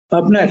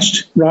Up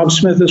next, Rob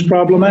Smith is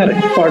Problematic,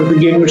 part of the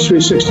Gamers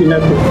 360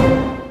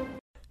 Network.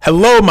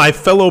 Hello, my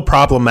fellow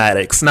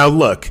Problematics. Now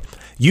look,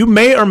 you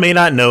may or may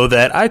not know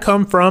that I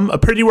come from a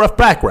pretty rough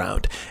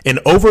background, and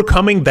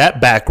overcoming that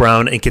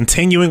background and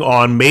continuing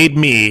on made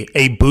me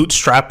a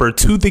bootstrapper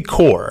to the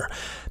core.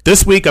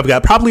 This week, I've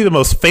got probably the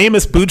most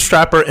famous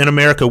bootstrapper in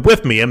America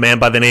with me, a man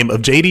by the name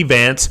of J.D.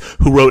 Vance,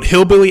 who wrote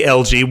Hillbilly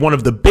LG, one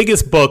of the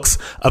biggest books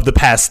of the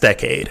past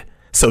decade.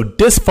 So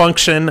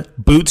dysfunction,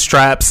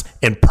 bootstraps,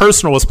 and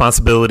personal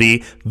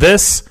responsibility,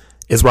 this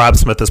is Rob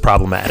Smith is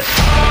Problematic.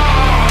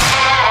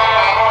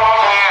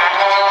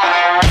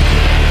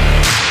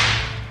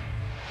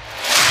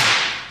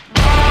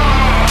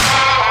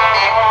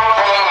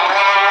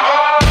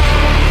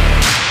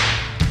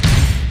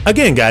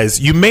 Again, guys,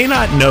 you may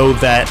not know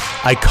that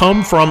I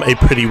come from a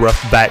pretty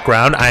rough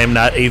background. I am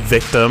not a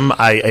victim.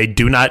 I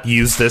do not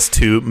use this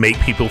to make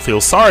people feel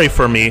sorry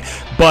for me,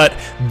 but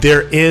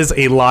there is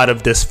a lot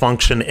of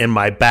dysfunction in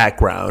my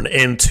background.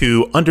 And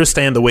to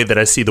understand the way that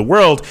I see the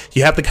world,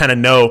 you have to kind of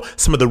know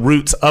some of the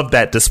roots of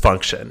that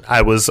dysfunction.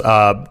 I was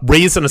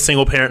raised in a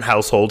single parent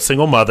household,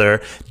 single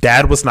mother.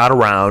 Dad was not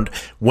around.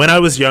 When I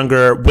was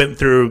younger, went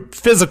through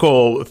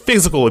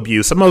physical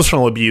abuse,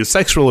 emotional abuse,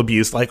 sexual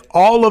abuse, like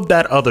all of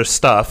that other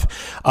stuff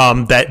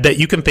that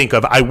you can think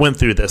of. I went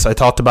through this. I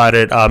talked about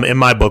it in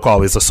my book,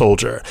 Always a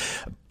Soldier.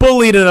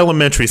 Bullied in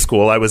elementary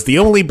school. I was the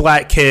only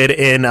black kid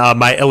in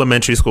my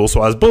elementary school,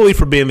 so I was bullied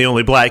for being the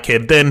only black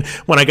kid. Then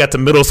when I got to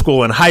middle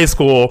school and high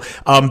school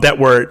that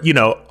were,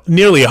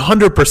 nearly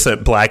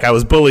 100% black, I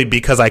was bullied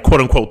because I quote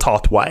unquote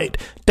talked white.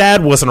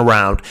 Dad wasn't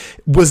around,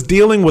 was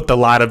dealing with a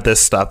lot of this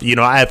stuff.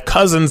 I have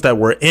cousins that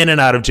were in and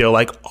out of jail,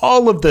 like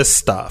all of this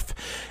stuff.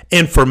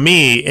 And for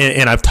me,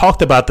 and I've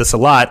talked about this a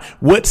lot,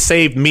 what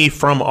saved me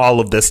from all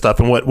of this stuff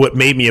and what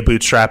made me a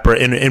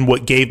bootstrapper and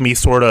what gave me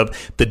sort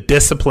of the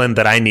discipline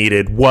that I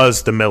needed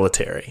was the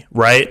military,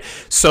 right?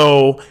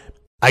 So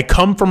I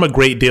come from a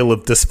great deal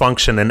of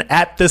dysfunction. And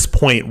at this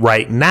point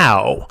right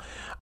now,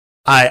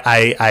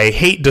 I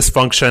hate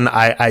dysfunction.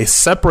 I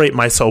separate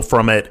myself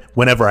from it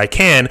whenever I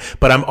can,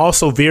 but I'm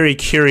also very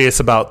curious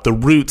about the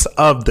roots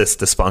of this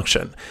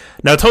dysfunction.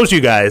 Now, I told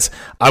you guys,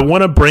 I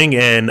want to bring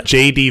in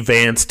J.D.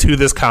 Vance to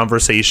this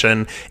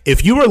conversation.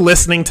 If you are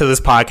listening to this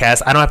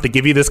podcast, I don't have to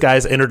give you this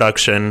guy's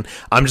introduction.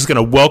 I'm just going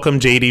to welcome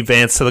J.D.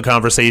 Vance to the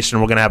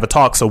conversation. We're going to have a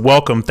talk. So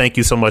welcome. Thank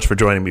you so much for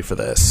joining me for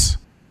this.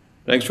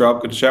 Thanks,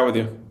 Rob. Good to chat with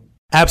you.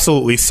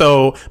 Absolutely.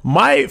 So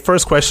my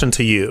first question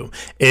to you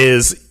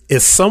is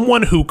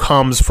someone who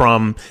comes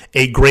from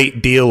a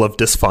great deal of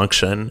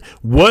dysfunction,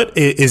 what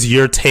is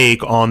your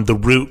take on the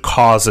root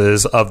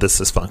causes of this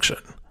dysfunction?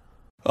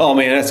 Oh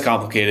man, that's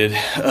complicated.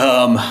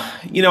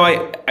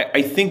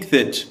 I think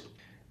that,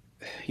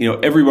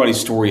 everybody's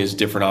story is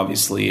different,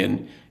 obviously.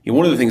 And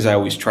one of the things I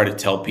always try to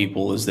tell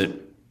people is that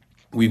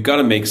we've got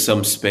to make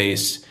some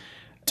space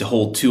to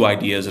hold two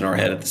ideas in our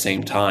head at the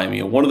same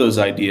time. One of those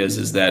ideas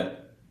is that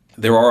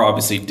there are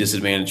obviously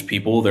disadvantaged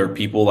people. There are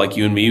people like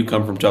you and me who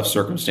come from tough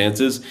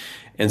circumstances.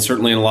 And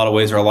certainly in a lot of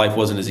ways, our life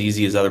wasn't as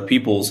easy as other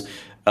people's.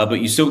 But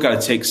you still got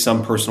to take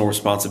some personal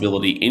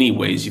responsibility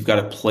anyways. You've got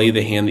to play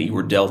the hand that you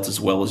were dealt as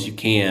well as you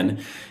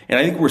can. And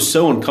I think we're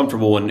so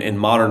uncomfortable in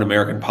modern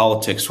American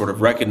politics sort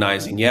of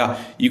recognizing,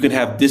 you can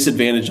have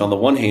disadvantage on the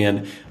one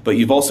hand, but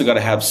you've also got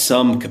to have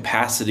some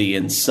capacity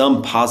and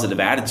some positive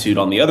attitude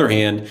on the other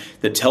hand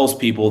that tells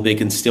people they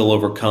can still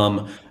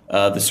overcome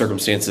the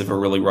circumstances of a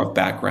really rough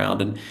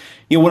background. And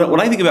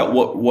when I think about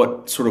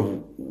what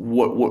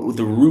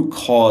the root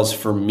cause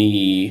for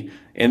me,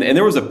 and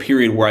there was a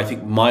period where I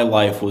think my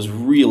life was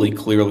really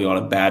clearly on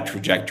a bad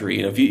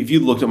trajectory. If you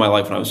looked at my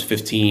life when I was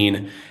 15,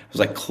 I was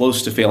like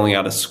close to failing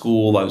out of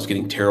school. I was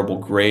getting terrible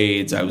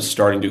grades. I was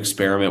starting to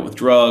experiment with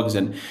drugs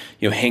and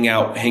hang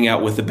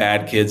out with the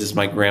bad kids, as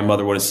my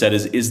grandmother would have said.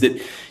 Is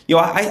that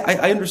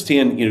I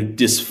understand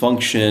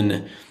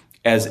dysfunction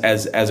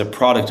as a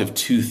product of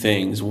two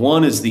things.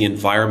 One is the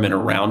environment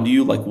around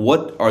you. Like,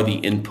 what are the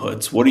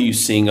inputs? What are you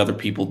seeing other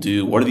people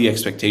do? What are the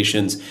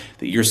expectations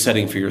that you're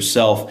setting for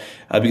yourself?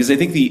 Because I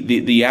think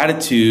the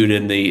attitude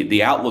and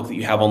the outlook that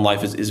you have on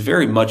life is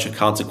very much a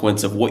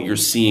consequence of what you're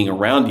seeing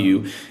around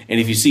you. And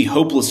if you see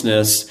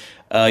hopelessness,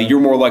 you're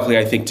more likely,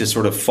 I think, to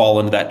sort of fall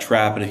into that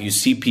trap. And if you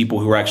see people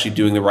who are actually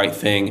doing the right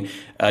thing,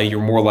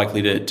 you're more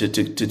likely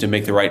to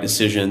make the right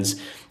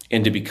decisions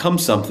and to become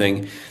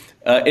something.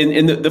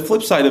 And the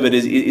flip side of it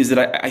is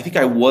that I think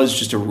I was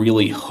just a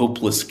really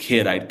hopeless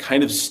kid. I'd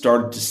kind of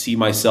started to see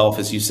myself,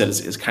 as you said,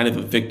 as kind of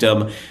a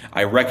victim.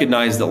 I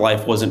recognized that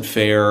life wasn't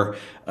fair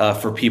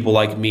for people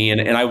like me.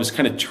 And I was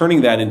kind of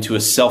turning that into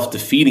a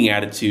self-defeating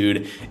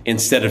attitude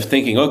instead of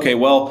thinking, okay,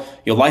 well,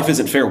 life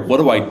isn't fair. What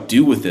do I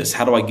do with this?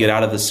 How do I get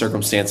out of this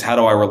circumstance? How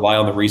do I rely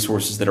on the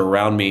resources that are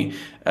around me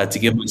to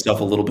give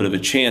myself a little bit of a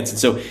chance? And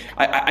so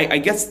I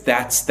guess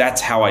that's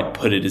how I'd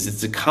put it, is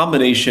it's a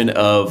combination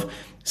of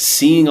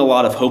seeing a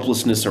lot of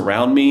hopelessness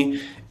around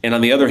me, and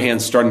on the other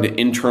hand, starting to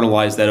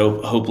internalize that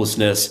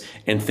hopelessness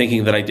and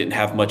thinking that I didn't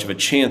have much of a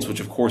chance, which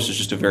of course is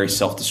just a very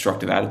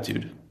self-destructive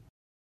attitude.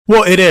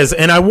 Well, it is.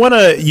 And I want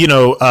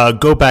to,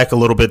 go back a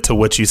little bit to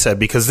what you said,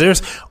 because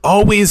there's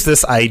always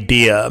this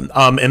idea,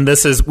 and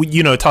this is,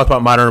 talk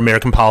about modern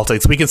American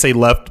politics. We can say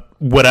left,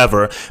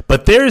 whatever,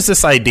 but there is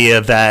this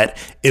idea that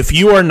if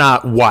you are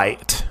not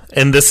white,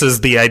 and this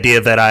is the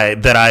idea that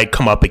I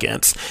come up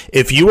against,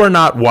 if you are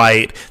not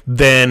white,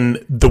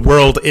 then the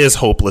world is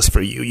hopeless for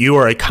you. You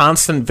are a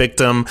constant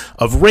victim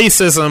of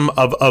racism,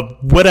 of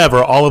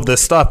whatever, all of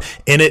this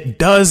stuff. And it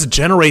does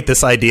generate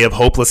this idea of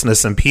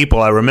hopelessness in people.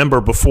 I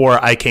remember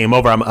before I came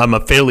over, I'm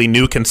a fairly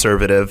new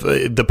conservative,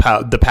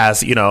 the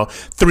past,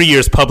 3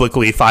 years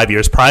publicly, 5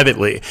 years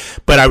privately.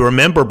 But I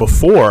remember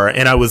before,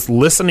 and I was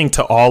listening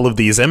to all of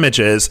these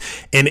images,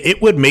 and it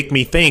would make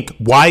me think,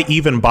 why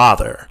even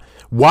bother?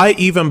 Why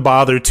even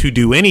bother to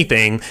do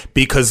anything?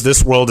 Because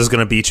this world is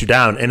going to beat you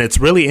down. And it's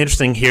really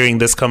interesting hearing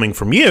this coming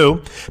from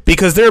you,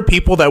 because there are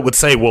people that would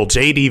say, well,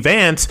 J.D.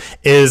 Vance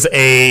is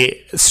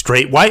a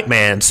straight white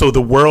man, so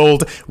the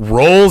world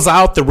rolls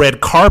out the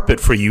red carpet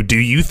for you. Do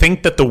you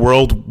think that the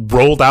world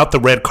rolled out the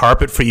red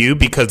carpet for you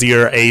because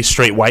you're a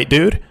straight white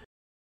dude?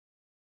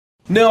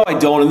 No, I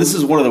don't. And this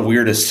is one of the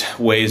weirdest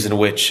ways in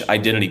which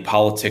identity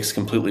politics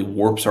completely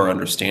warps our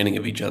understanding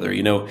of each other.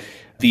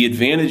 The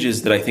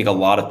advantages that I think a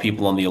lot of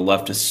people on the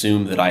left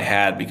assume that I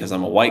had because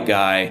I'm a white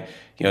guy,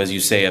 as you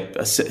say,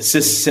 a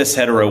cis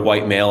hetero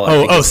white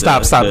male.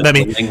 Stop.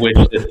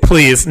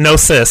 Please, no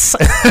cis.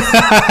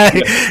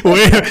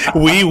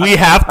 we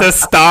have to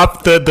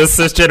stop the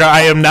cisgender.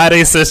 I am not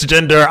a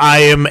cisgender. I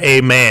am a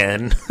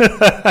man.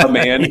 A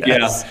man,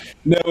 yes. Yeah.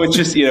 No, it's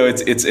just,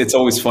 it's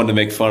always fun to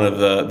make fun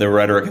of the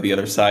rhetoric of the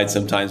other side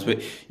sometimes.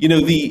 But,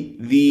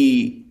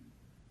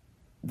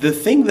 the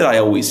thing that I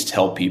always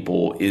tell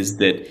people is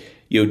that,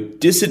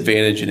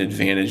 disadvantage and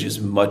advantage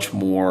is much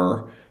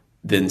more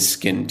than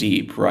skin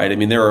deep, right? I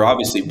mean, there are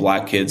obviously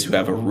black kids who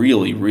have a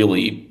really,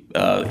 really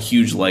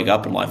huge leg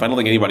up in life. I don't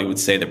think anybody would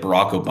say that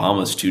Barack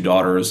Obama's two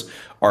daughters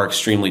are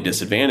extremely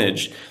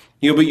disadvantaged.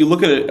 But you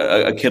look at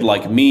a kid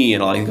like me,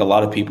 and I think a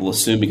lot of people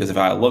assume because of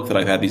how I look that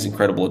I've had these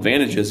incredible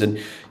advantages. And,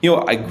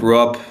 I grew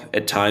up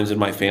at times in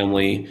my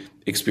family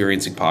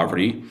experiencing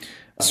poverty.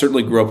 I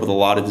certainly grew up with a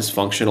lot of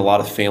dysfunction, a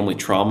lot of family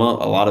trauma,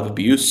 a lot of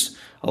abuse,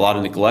 a lot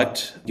of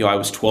neglect. I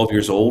was 12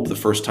 years old the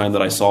first time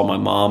that I saw my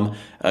mom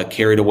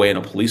carried away in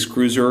a police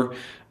cruiser.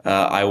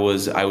 I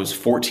was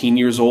 14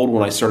 years old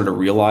when I started to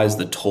realize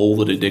the toll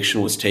that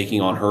addiction was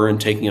taking on her and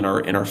taking in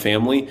our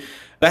family.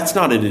 That's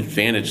not an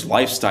advantaged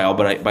lifestyle,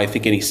 but I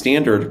think any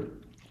standard.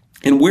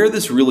 And where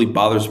this really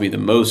bothers me the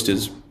most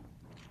is,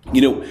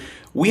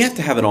 we have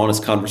to have an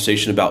honest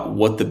conversation about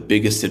what the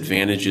biggest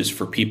advantages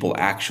for people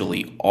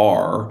actually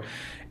are.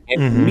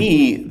 And to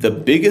me, the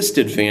biggest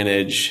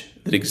advantage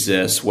that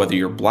exists, whether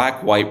you're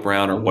black, white,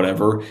 brown, or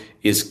whatever,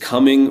 is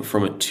coming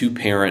from a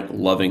two-parent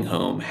loving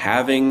home,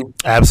 having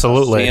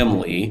absolutely a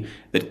family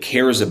that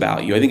cares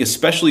about you. I think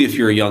especially if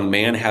you're a young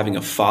man, having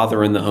a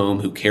father in the home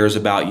who cares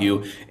about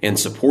you and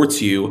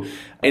supports you.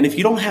 And if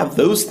you don't have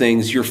those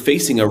things, you're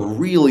facing a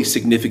really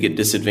significant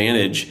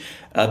disadvantage.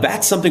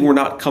 That's something we're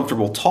not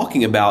comfortable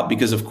talking about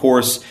because, of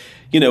course,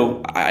 I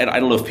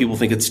don't know if people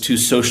think it's too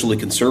socially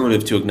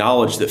conservative to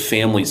acknowledge that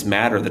families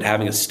matter, that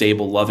having a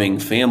stable, loving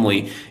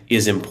family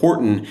is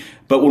important.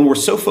 But when we're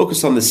so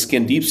focused on the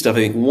skin deep stuff, I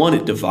think, one,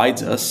 it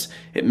divides us.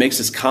 It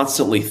makes us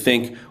constantly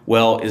think,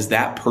 well, is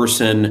that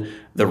person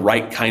the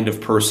right kind of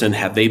person?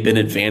 Have they been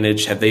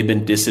advantaged? Have they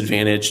been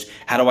disadvantaged?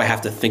 How do I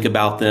have to think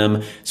about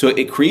them? So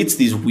it creates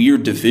these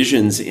weird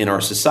divisions in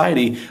our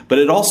society, but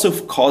it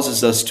also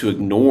causes us to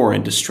ignore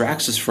and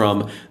distracts us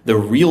from the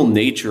real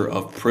nature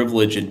of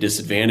privilege and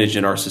disadvantage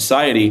in our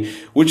society,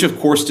 which of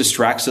course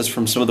distracts us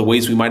from some of the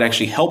ways we might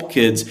actually help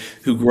kids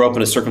who grew up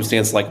in a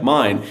circumstance like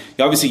mine.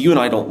 Obviously, you and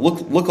I don't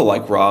look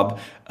alike, Rob,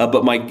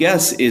 but my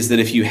guess is that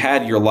if you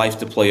had your life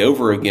to play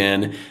over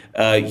again,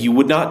 you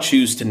would not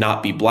choose to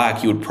not be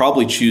black. You would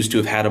probably choose to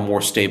have had a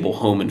more stable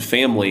home and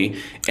family.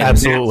 And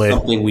absolutely. That's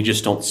something we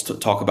just don't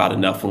talk about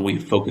enough when we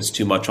focus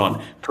too much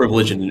on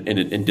privilege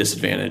and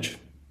disadvantage.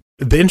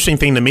 The interesting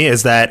thing to me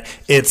is that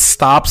it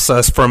stops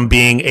us from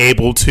being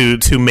able to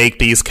make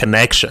these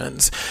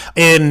connections.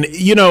 And,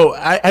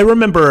 I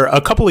remember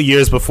a couple of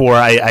years before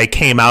I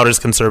came out as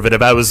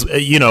conservative, I was,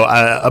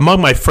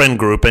 among my friend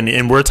group,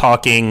 and we're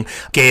talking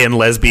gay and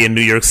lesbian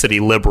New York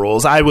City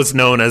liberals. I was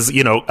known as,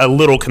 a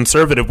little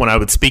conservative when I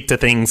would speak to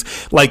things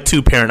like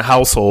two-parent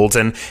households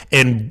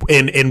and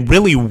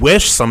really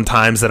wish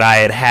sometimes that I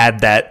had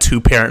that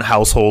two-parent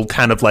household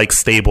kind of like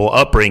stable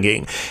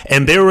upbringing.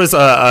 And there was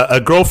a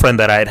girlfriend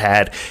that I had,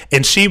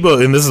 and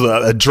this is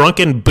a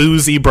drunken,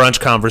 boozy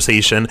brunch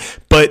conversation,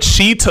 but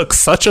she took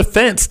such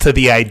offense to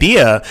the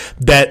idea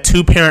that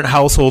two-parent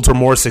households were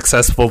more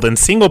successful than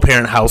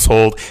single-parent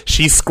household.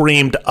 She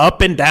screamed up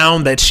and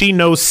down that she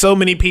knows so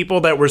many people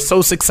that were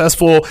so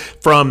successful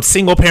from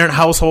single-parent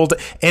households,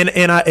 and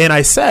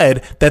I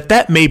said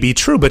that may be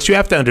true, but you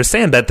have to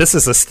understand that this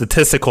is a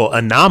statistical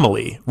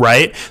anomaly,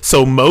 right?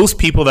 So most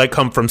people that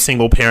come from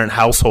single-parent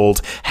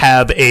households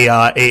have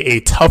a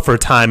tougher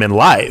time in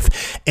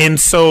life, and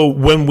so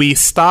when we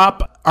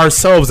stop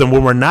ourselves and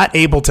when we're not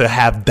able to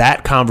have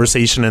that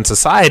conversation in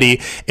society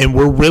and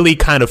we're really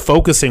kind of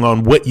focusing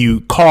on what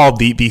you call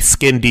the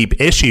skin deep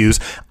issues,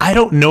 I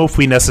don't know if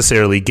we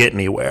necessarily get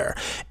anywhere.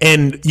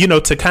 And,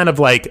 to kind of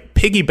like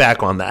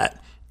piggyback on that,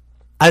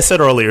 I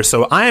said earlier,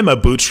 so I am a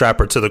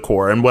bootstrapper to the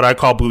core, and what I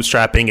call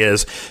bootstrapping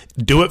is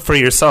do it for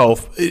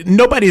yourself.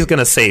 Nobody's going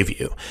to save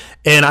you.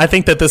 And I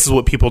think that this is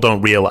what people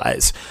don't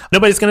realize.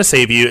 Nobody's going to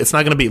save you. It's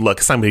not going to be,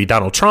 it's not going to be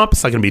Donald Trump.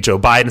 It's not going to be Joe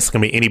Biden. It's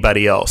going to be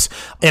anybody else.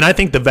 And I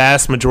think the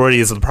vast majority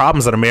of the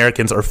problems that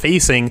Americans are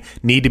facing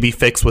need to be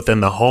fixed within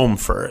the home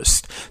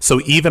first.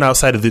 So even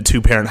outside of the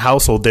two-parent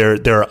household, there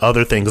are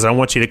other things. I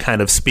want you to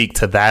kind of speak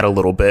to that a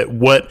little bit.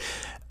 What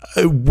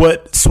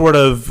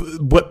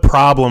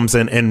problems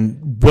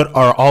and what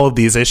are all of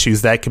these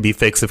issues that could be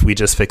fixed if we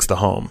just fix the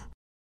home?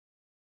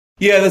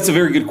 Yeah, that's a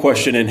very good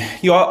question. And,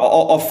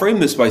 I'll frame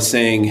this by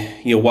saying,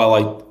 while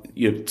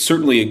I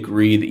certainly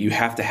agree that you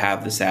have to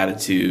have this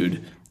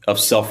attitude of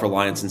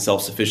self-reliance and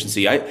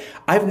self-sufficiency,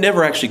 I've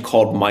never actually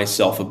called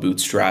myself a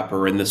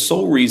bootstrapper. And the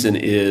sole reason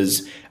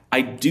is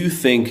I do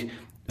think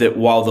that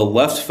while the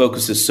left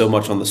focuses so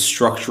much on the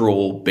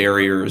structural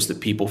barriers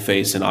that people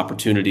face and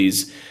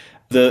opportunities,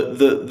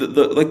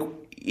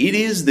 it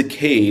is the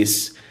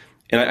case,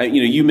 and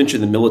you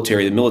mentioned the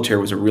military. The military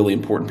was a really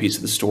important piece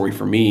of the story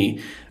for me.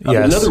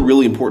 Yes. Another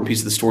really important piece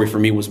of the story for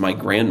me was my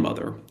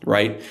grandmother,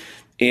 right?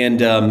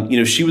 And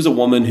she was a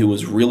woman who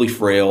was really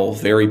frail,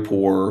 very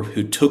poor,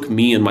 who took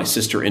me and my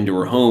sister into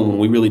her home when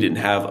we really didn't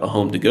have a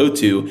home to go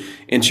to,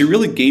 and she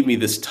really gave me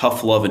this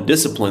tough love and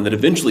discipline that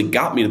eventually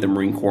got me to the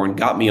Marine Corps and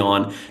got me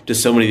on to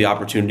so many of the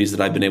opportunities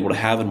that I've been able to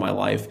have in my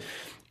life.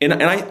 And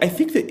I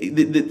think that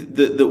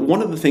the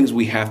one of the things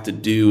we have to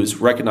do is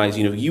recognize,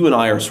 you and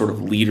I are sort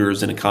of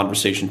leaders in a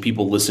conversation.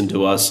 People listen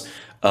to us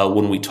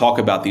when we talk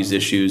about these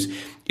issues.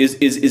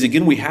 Is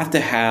again, we have to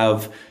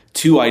have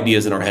two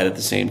ideas in our head at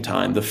the same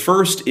time. The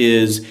first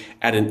is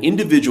at an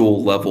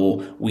individual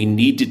level, we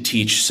need to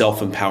teach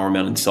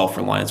self-empowerment and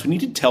self-reliance. We need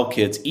to tell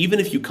kids, even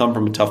if you come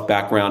from a tough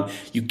background,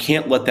 you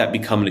can't let that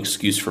become an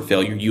excuse for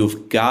failure.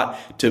 You've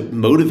got to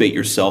motivate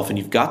yourself and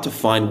you've got to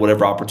find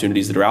whatever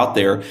opportunities that are out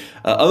there.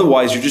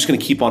 Otherwise, you're just going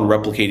to keep on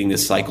replicating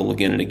this cycle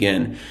again and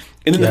again.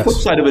 And then the flip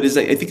side of it is,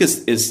 I think,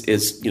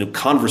 is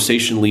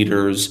conversation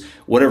leaders,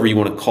 whatever you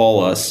want to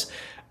call us,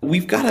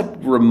 we've got to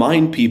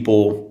remind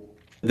people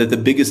that the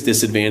biggest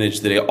disadvantage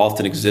that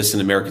often exists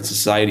in American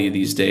society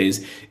these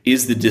days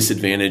is the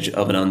disadvantage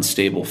of an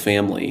unstable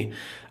family.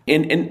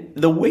 And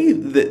the way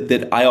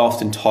that I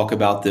often talk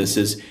about this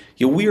is,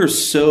 we are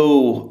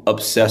so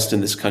obsessed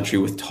in this country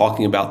with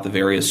talking about the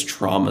various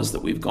traumas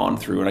that we've gone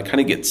through. And I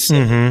kind of get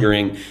sick of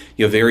hearing,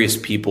 various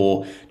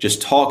people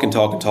just talk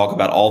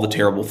about all the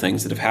terrible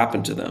things that have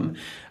happened to them.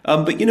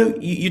 But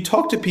you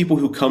talk to people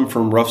who come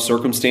from rough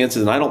circumstances,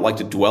 and I don't like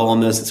to dwell on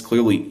this. It's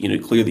clear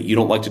that you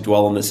don't like to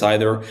dwell on this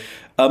either.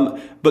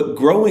 But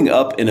growing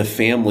up in a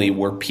family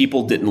where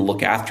people didn't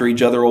look after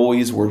each other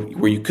always,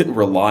 where you couldn't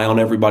rely on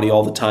everybody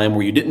all the time,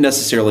 where you didn't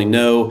necessarily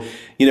know,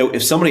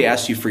 if somebody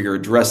asked you for your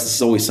address, this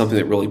is always something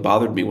that really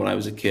bothered me when I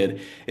was a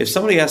kid. If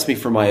somebody asked me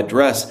for my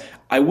address,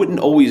 I wouldn't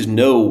always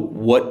know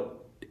what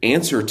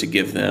answer to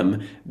give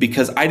them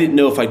because I didn't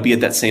know if I'd be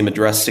at that same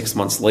address 6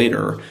 months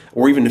later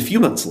or even a few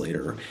months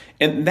later.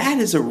 And that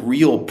is a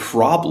real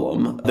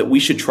problem that we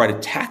should try to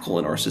tackle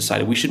in our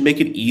society. We should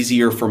make it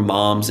easier for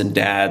moms and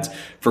dads,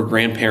 for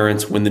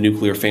grandparents when the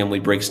nuclear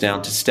family breaks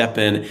down to step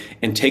in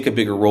and take a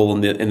bigger role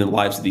in the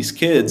lives of these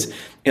kids.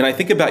 And I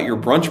think about your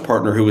brunch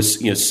partner who was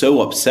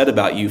so upset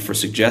about you for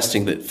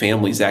suggesting that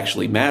families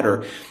actually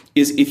matter.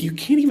 Is if you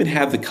can't even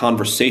have the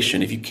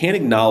conversation, if you can't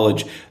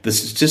acknowledge the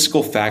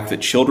statistical fact that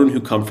children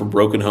who come from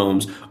broken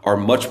homes are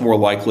much more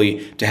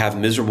likely to have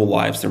miserable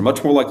lives, they're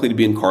much more likely to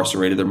be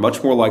incarcerated, they're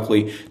much more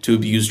likely to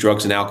abuse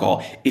drugs and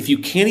alcohol. If you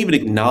can't even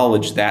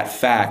acknowledge that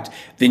fact,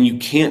 then you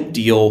can't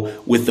deal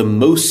with the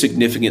most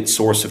significant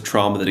source of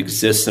trauma that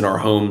exists in our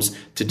homes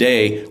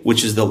today,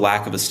 which is the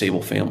lack of a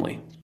stable family.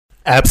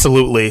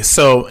 Absolutely.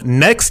 So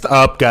next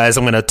up, guys,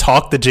 I'm going to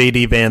talk to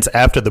JD Vance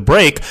after the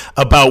break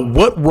about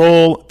what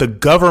role the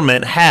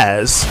government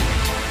has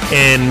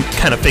in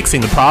kind of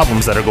fixing the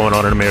problems that are going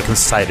on in American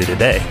society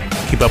today.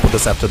 Keep up with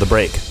us after the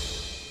break.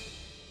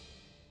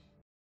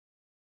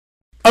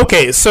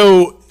 Okay,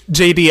 so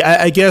JD,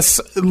 I guess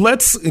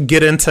let's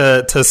get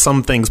into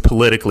some things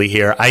politically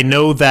here. I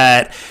know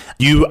that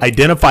you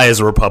identify as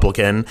a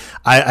Republican.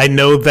 I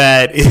know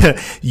that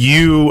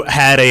you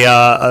had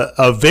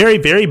a very,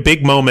 very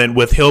big moment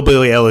with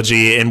Hillbilly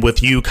Elegy and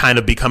with you kind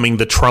of becoming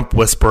the Trump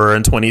whisperer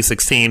in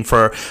 2016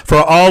 for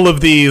all of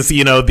these,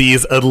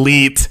 these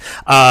elite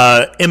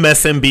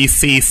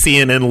MSNBC,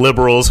 CNN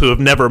liberals who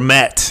have never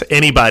met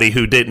anybody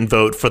who didn't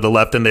vote for the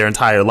left in their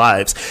entire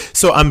lives.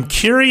 So I'm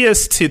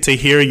curious to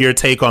hear your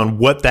take on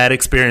what that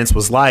experience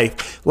was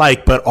like,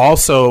 but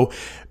also,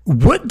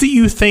 what do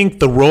you think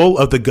the role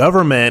of the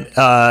government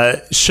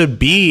should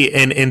be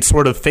in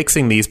sort of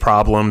fixing these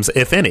problems,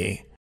 if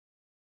any?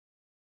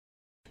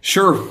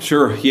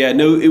 Sure. Yeah,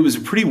 no, it was a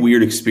pretty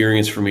weird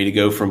experience for me to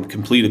go from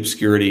complete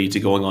obscurity to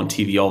going on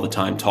TV all the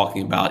time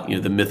talking about,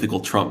 the mythical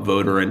Trump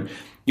voter. And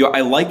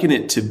I liken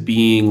it to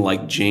being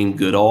like Jane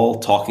Goodall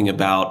talking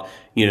about,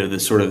 the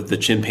sort of the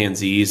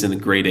chimpanzees and the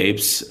great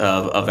apes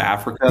of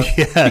Africa.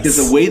 Yes.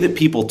 Because the way that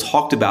people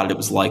talked about it, it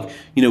was like,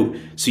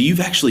 so you've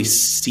actually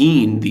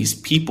seen these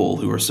people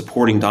who are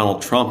supporting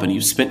Donald Trump and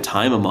you've spent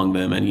time among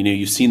them and,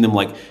 you've seen them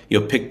like,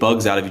 pick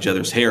bugs out of each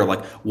other's hair.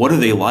 Like, what are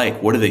they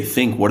like? What do they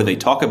think? What do they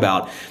talk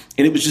about?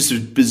 And it was just a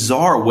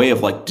bizarre way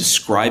of like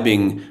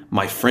describing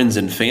my friends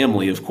and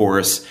family, of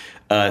course,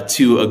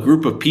 to a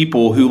group of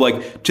people who,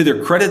 like, to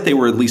their credit, they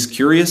were at least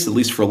curious, at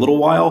least for a little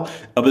while,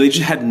 but they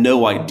just had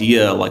no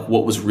idea, like,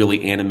 what was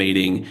really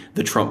animating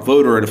the Trump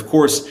voter. And of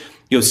course,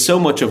 so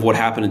much of what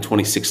happened in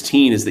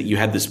 2016 is that you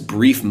had this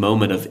brief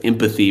moment of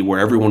empathy where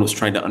everyone was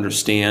trying to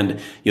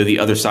understand, the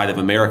other side of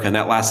America. And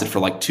that lasted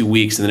for like 2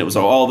 weeks. And then it was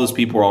all those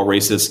people are all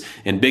racist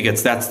and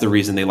bigots. That's the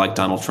reason they like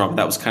Donald Trump.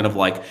 That was kind of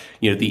like,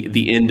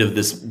 the end of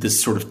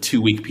this sort of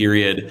 2-week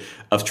period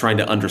of trying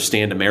to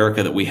understand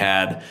America that we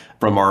had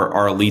from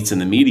our elites in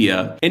the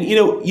media. And,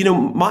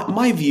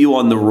 my view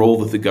on the role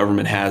that the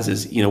government has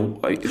is,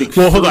 I think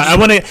well, hold on. I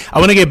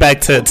want to get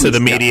back to the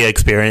media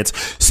experience.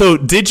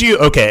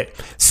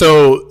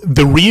 So so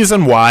the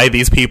reason why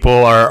these people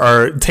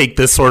are take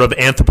this sort of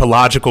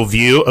anthropological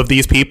view of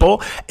these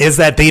people is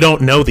that they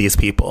don't know these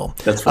people.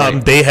 That's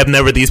right.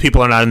 These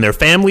people are not in their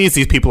families.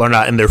 These people are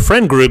not in their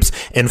friend groups.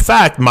 In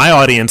fact, my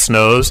audience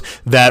knows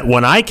that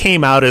when I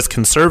came out as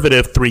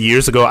conservative 3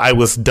 years ago, I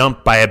was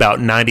dumped by about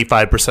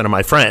 95% of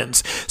my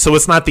friends. So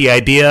it's not the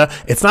idea.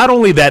 It's not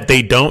only that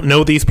they don't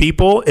know these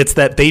people, it's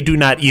that they do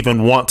not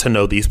even want to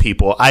know these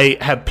people. I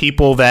have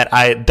people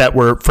that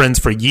were friends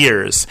for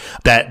years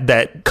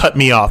that cut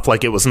me off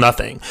like it was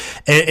nothing.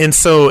 And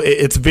so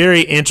it's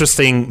very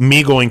interesting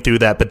me going through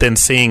that, but then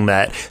seeing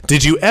that.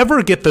 Did you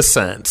ever get the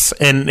sense,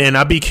 and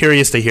I'd be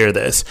curious to hear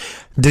this,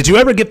 did you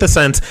ever get the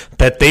sense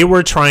that they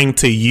were trying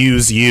to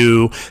use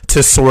you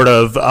to sort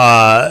of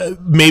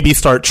maybe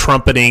start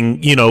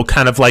trumpeting,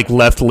 kind of like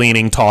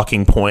left-leaning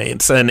talking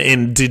points?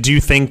 And did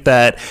you think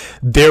that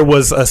there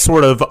was a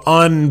sort of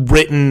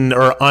unwritten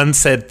or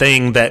unsaid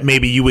thing that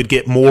maybe you would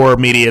get more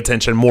media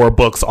attention, more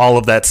books, all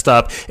of that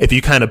stuff, if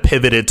you kind of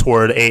pivoted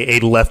toward a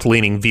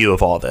left-leaning view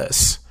of all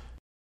this?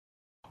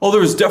 Well, there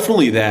was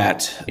definitely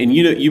that. And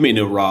you may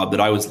know, Rob,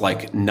 that I was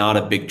like not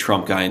a big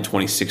Trump guy in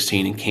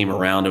 2016 and came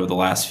around over the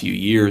last few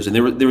years. And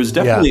there was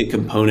definitely a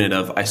component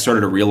of, I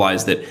started to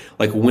realize that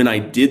like when I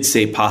did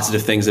say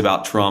positive things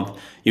about Trump,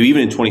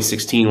 even in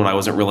 2016 when I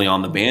wasn't really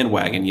on the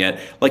bandwagon yet,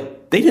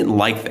 like they didn't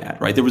like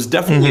that, right? There was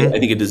definitely, I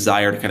think, a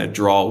desire to kind of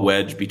draw a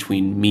wedge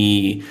between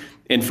me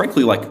and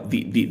frankly, like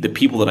the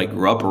people that I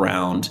grew up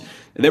around.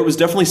 There was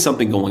definitely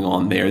something going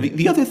on there.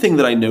 The other thing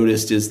that I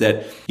noticed is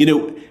that,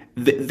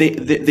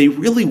 they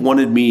really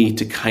wanted me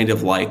to kind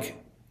of like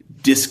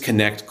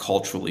disconnect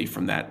culturally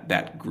from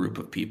that group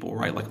of people,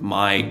 right? Like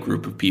my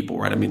group of people,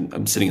 right? I mean,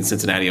 I'm sitting in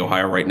Cincinnati,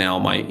 Ohio right now.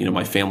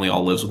 My family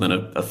all lives within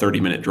a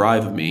 30-minute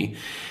drive of me.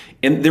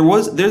 And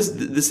there's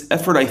this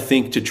effort, I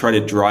think, to try to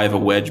drive a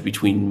wedge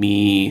between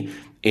me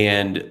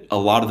and a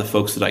lot of the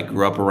folks that I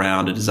grew up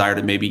around, a desire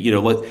to maybe,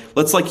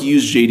 let's like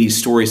use JD's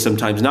story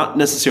sometimes, not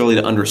necessarily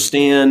to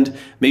understand,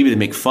 maybe to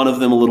make fun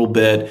of them a little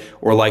bit.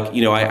 Or like,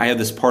 I have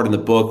this part in the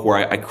book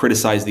where I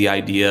criticize the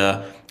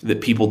idea that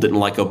people didn't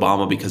like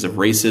Obama because of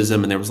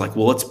racism. And there was like,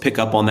 well, let's pick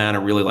up on that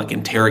and really like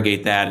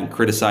interrogate that and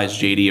criticize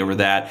JD over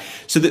that.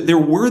 So that there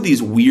were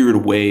these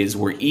weird ways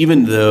where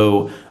even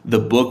though the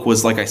book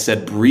was, like I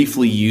said,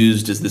 briefly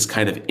used as this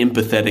kind of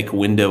empathetic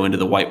window into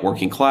the white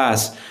working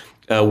class,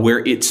 where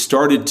it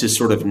started to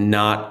sort of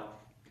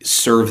not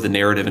serve the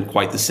narrative in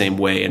quite the same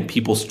way, and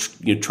people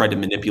tried to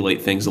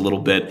manipulate things a little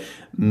bit,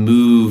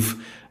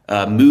 move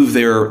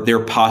their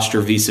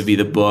posture vis-a-vis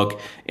the book,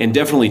 and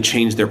definitely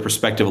change their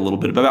perspective a little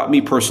bit about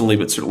me personally,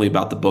 but certainly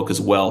about the book as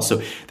well.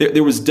 So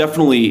there was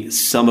definitely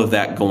some of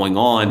that going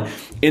on,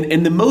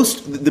 and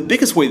the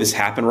biggest way this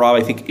happened, Rob,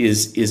 I think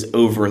is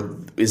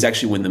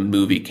actually when the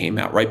movie came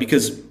out, right?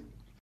 Because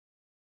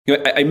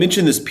I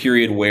mentioned this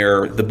period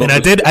where the book.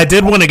 And I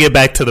did want to get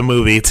back to the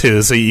movie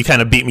too, so you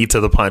kind of beat me to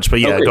the punch. But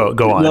yeah, okay.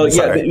 go on. Well,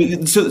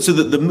 sorry. So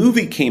the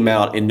movie came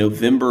out in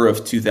November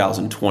of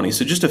 2020,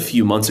 so just a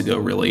few months ago,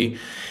 really,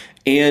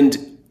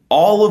 and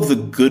all of the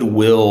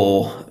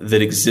goodwill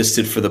that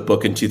existed for the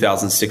book in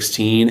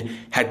 2016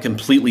 had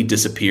completely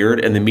disappeared,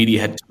 and the media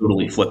had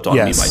totally flipped on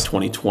me by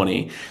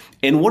 2020.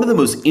 And one of the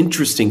most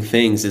interesting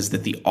things is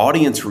that the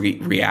audience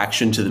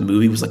reaction to the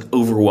movie was like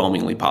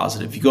overwhelmingly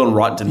positive. If you go on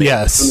Rotten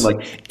Tomatoes, something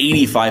like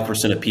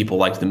 85% of people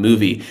liked the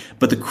movie,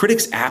 but the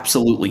critics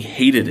absolutely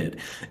hated it.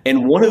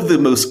 And one of the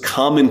most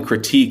common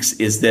critiques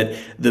is that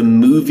the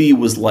movie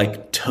was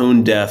like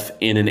tone deaf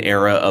in an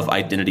era of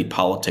identity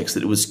politics,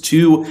 that it was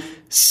too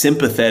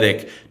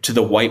sympathetic to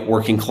the white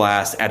working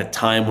class at a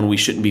time when we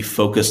shouldn't be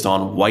focused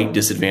on white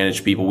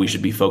disadvantaged people. We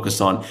should be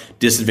focused on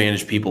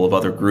disadvantaged people of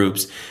other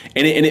groups.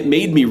 And it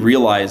made me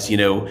realize,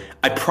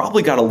 I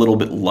probably got a little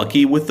bit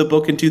lucky with the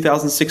book in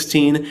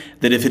 2016,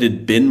 that if it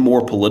had been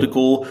more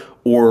political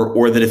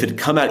or that if it had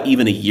come out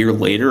even a year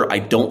later, I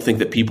don't think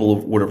that people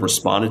would have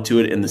responded to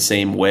it in the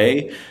same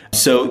way.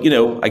 So,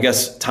 I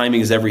guess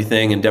timing is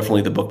everything. And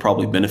definitely the book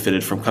probably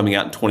benefited from coming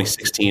out in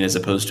 2016 as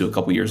opposed to a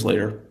couple years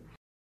later.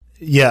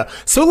 Yeah.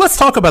 So let's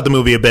talk about the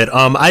movie a bit.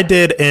 I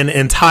did an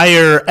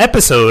entire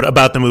episode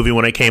about the movie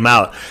when it came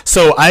out.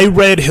 So I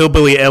read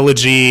Hillbilly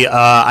Elegy.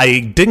 I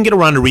didn't get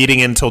around to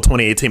reading it until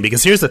 2018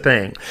 because here's the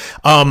thing.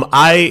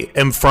 I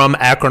am from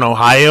Akron,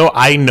 Ohio.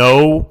 I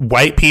know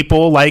white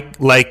people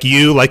like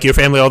you, like your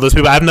family, all those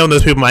people. I've known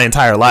those people my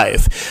entire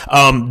life.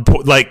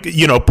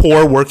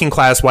 Poor working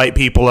class white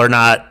people are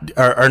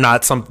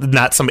not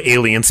some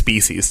alien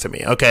species to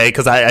me. Okay.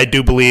 Because I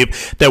do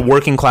believe that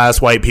working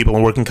class white people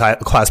and working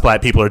class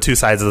black people are two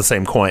sides of the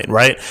same coin,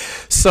 right?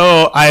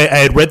 So I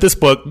had read this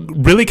book,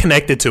 really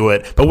connected to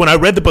it. But when I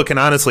read the book, and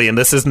honestly, and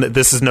this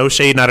is no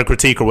shade, not a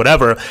critique or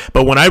whatever,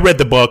 but when I read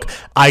the book,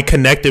 I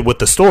connected with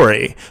the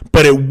story.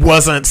 But it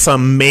wasn't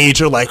some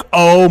major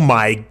oh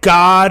my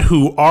God,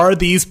 who are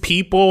these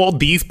people?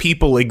 These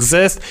people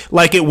exist.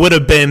 Like it would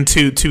have been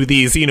to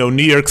these,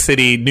 New York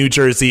City, New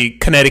Jersey,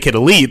 Connecticut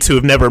elites who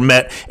have never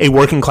met a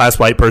working class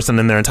white person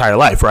in their entire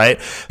life,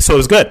 right? So it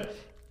was good.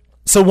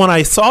 So when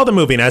I saw the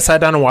movie and I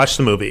sat down and watched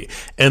the movie,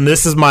 and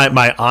this is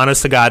my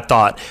honest to God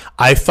thought,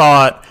 I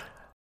thought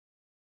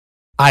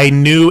I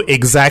knew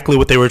exactly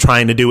what they were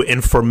trying to do.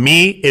 And for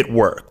me, it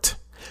worked.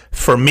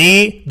 For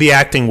me, the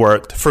acting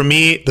worked. For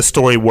me, the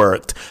story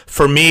worked.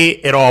 For me,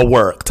 it all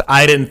worked.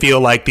 I didn't feel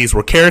like these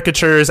were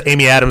caricatures.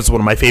 Amy Adams is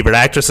one of my favorite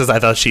actresses. I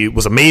thought she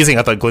was amazing.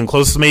 I thought Glenn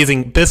Close was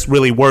amazing. This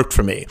really worked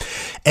for me.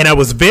 And I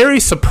was very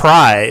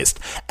surprised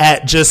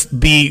at just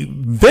the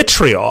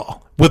vitriol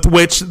with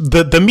which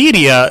the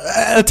media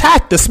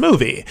attacked this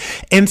movie.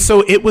 And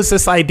so it was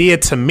this idea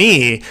to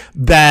me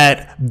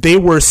that they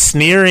were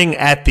sneering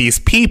at these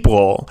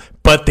people,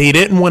 but they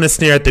didn't want to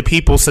sneer at the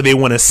people, so they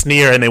want to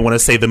sneer and they want to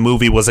say the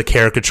movie was a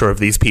caricature of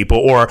these people.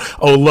 Or,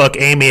 oh, look,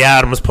 Amy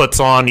Adams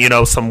puts on,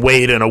 some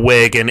weight and a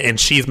wig and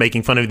she's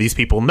making fun of these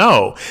people.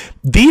 No,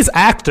 these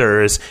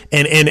actors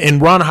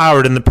and Ron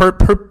Howard and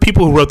the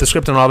people who wrote the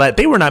script and all that,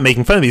 they were not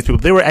making fun of these people.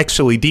 They were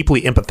actually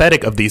deeply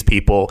empathetic of these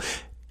people.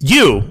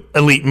 You,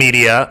 elite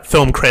media,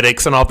 film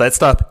critics, and all that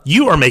stuff,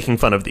 you are making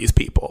fun of these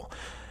people.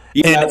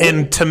 Yeah,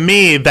 and to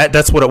me,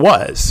 that's what it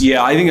was.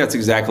 Yeah, I think that's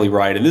exactly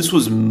right. And this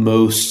was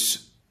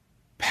most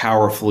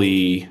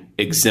powerfully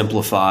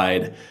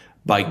exemplified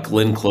by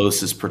Glenn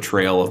Close's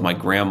portrayal of my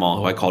grandma,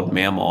 who I called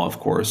Mamaw, of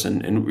course,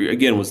 and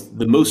again, was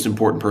the most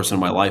important person in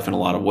my life in a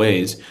lot of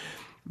ways.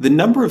 The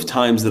number of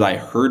times that I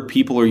heard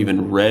people or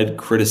even read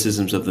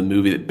criticisms of the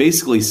movie that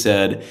basically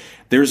said,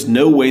 there's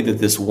no way that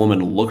this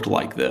woman looked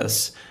like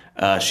this.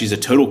 She's a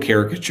total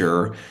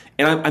caricature.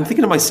 And I'm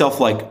thinking to myself,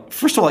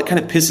 first of all, it kind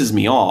of pisses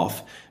me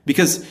off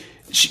because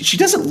she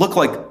doesn't look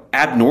like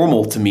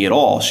abnormal to me at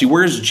all. She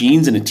wears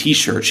jeans and a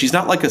t-shirt. She's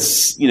not like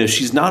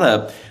she's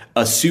not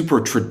a super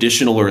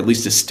traditional or at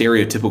least a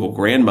stereotypical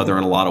grandmother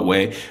in a lot of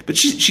way, but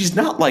she's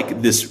not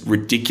like this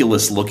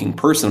ridiculous looking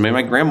person. I mean,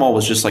 my grandma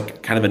was just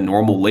like kind of a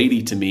normal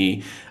lady to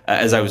me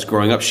as I was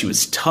growing up. She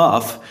was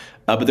tough,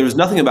 but there was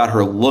nothing about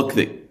her look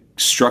that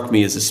struck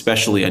me as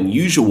especially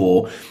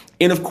unusual.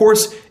 And of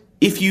course,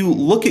 if you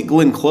look at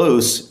Glenn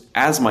Close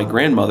as my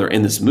grandmother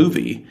in this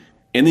movie,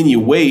 and then you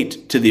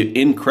wait to the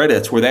end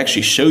credits where they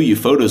actually show you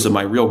photos of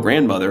my real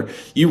grandmother,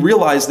 you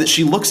realize that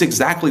she looks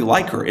exactly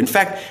like her. In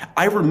fact,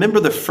 I remember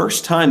the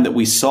first time that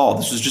we saw,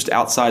 this was just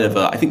outside of,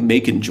 I think,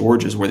 Macon,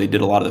 Georgia, is where they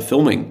did a lot of the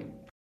filming.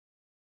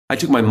 I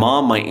took my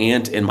mom, my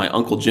aunt, and my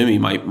Uncle Jimmy,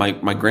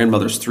 my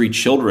grandmother's 3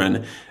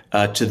 children,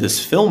 to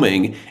this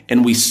filming,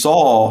 and we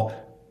saw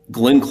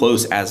Glenn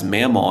Close as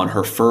Mamaw in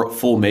her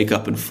full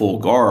makeup and full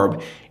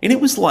garb. And it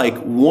was like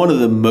one of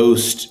the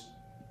most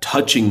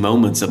touching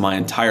moments of my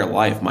entire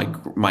life.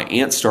 My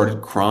aunt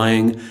started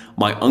crying.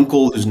 My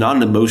uncle, who's not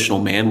an emotional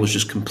man, was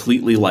just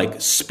completely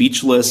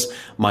speechless.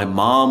 My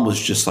mom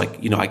was just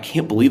I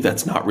can't believe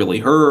that's not really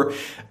her.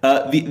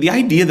 The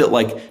idea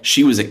that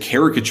she was a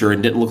caricature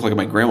and didn't look like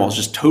my grandma was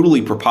just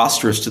totally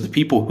preposterous to the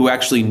people who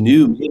actually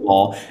knew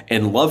Mamaw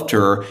and loved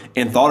her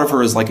and thought of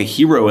her as a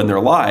hero in their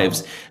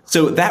lives.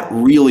 So that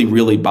really,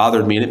 really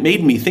bothered me. And it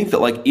made me think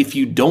that if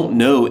you don't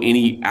know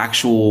any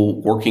actual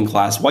working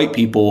class white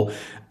people,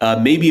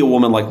 maybe a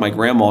woman like my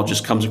grandma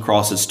just comes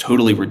across as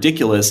totally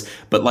ridiculous,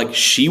 but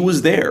she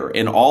was there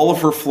in all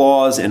of her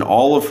flaws and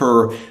all of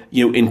her,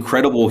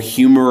 incredible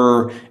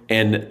humor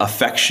and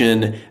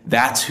affection.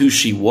 That's who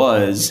she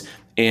was.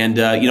 And,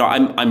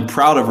 I'm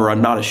proud of her.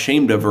 I'm not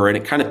ashamed of her. And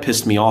it kind of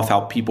pissed me off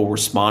how people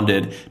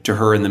responded to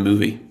her in the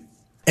movie.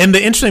 And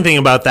the interesting thing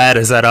about that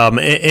is that,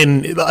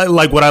 in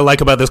like what I like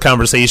about this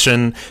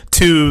conversation,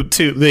 to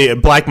the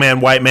black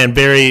man, white man,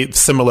 very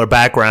similar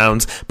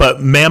backgrounds,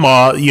 but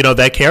Mama,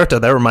 that character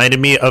that reminded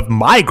me of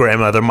my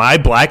grandmother, my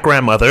black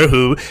grandmother,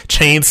 who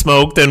chain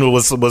smoked and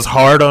was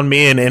hard on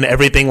me and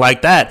everything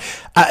like that.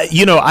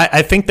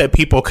 I think that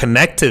people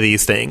connect to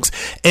these things,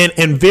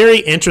 and very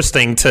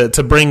interesting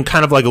to bring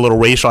kind of like a little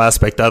racial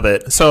aspect of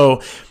it.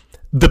 So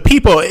the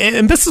people,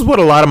 and this is what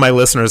a lot of my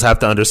listeners have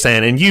to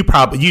understand, and you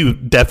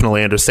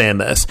definitely understand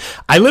this.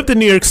 I lived in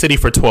New York City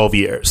for 12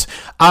 years.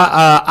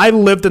 I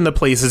lived in the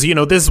places,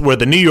 this is where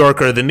the New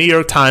Yorker, the New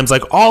York Times,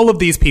 like all of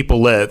these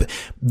people live.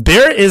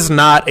 There is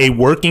not a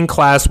working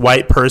class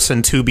white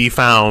person to be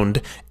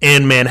found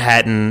in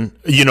Manhattan,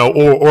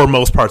 or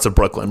most parts of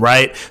Brooklyn,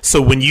 right?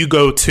 So when you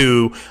go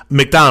to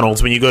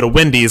McDonald's, when you go to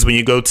Wendy's, when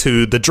you go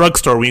to the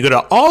drugstore, when you go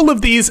to all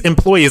of these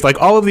employees,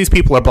 like all of these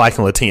people are black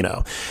and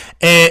Latino.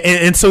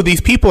 And so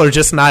these people are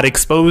just not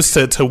exposed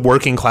to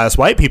working class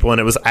white people. And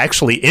it was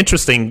actually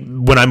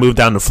interesting when I moved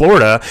down to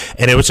Florida,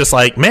 and it was just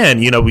like, man,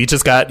 we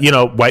just got,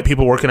 white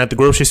people working at the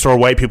grocery store,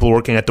 white people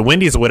working at the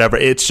Wendy's or whatever.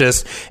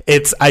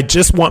 I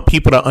just want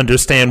people to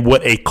understand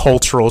what a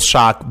cultural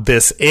shock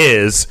this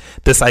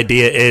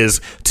idea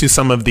is to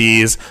some of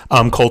these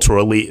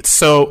cultural elites.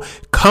 So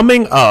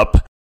coming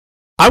up,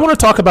 I want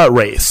to talk about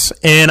race,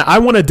 and I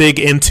want to dig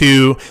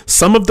into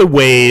some of the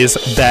ways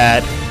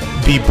that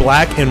the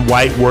black and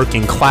white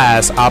working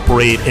class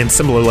operate in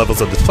similar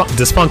levels of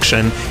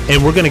dysfunction,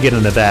 and we're going to get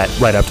into that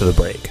right after the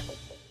break.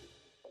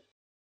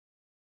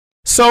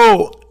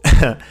 So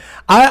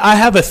I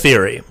have a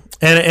theory,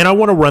 and I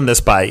want to run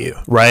this by you,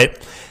 right?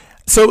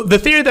 So the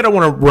theory that I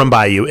want to run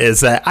by you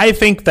is that I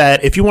think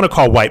that if you want to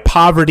call white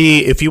poverty,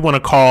 if you want to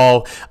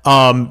call,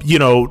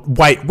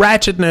 white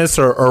ratchetness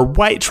or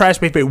white trash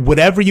behavior,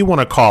 whatever you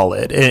want to call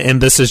it, and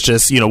this is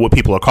just, what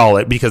people call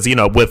it, because,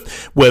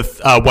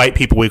 with white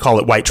people, we call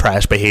it white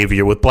trash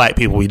behavior. With black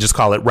people, we just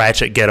call it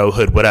ratchet, ghetto,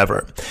 hood,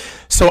 whatever.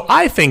 So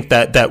I think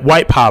that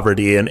white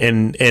poverty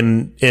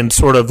and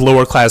sort of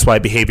lower class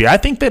white behavior, I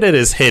think that it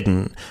is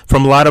hidden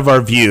from a lot of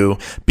our view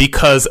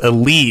because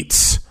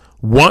elites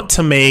want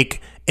to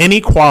make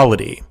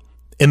inequality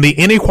and the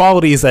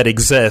inequalities that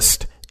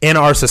exist in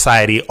our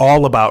society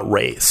all about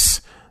race.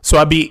 So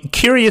I'd be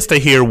curious to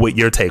hear what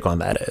your take on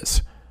that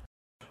is.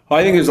 Well,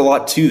 I think there's a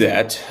lot to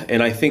that.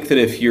 And I think that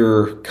if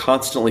you're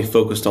constantly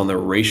focused on the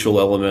racial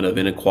element of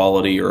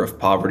inequality or of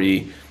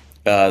poverty,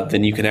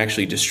 then you can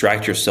actually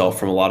distract yourself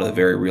from a lot of the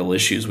very real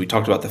issues. We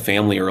talked about the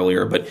family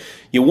earlier, but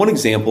one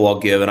example I'll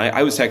give, and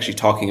I was actually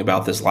talking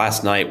about this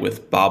last night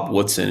with Bob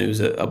Woodson,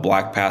 who's a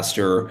black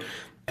pastor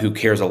who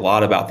cares a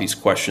lot about these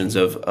questions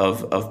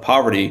of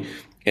poverty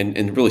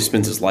and really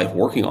spends his life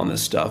working on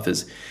this stuff,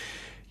 is,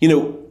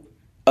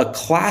 a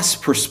class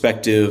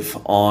perspective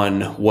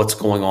on what's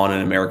going on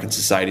in American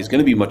society is going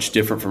to be much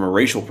different from a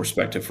racial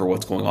perspective for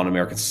what's going on in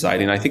American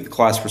society. And I think the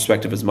class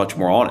perspective is much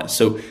more honest.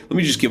 So let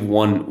me just give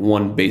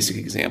one basic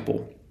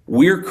example.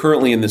 We're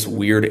currently in this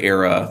weird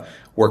era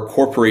where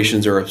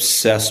corporations are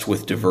obsessed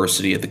with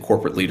diversity at the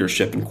corporate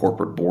leadership and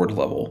corporate board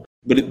level.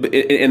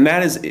 And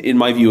that is, in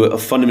my view, a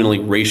fundamentally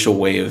racial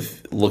way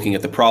of looking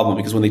at the problem,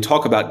 because when they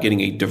talk about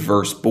getting a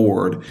diverse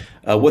board,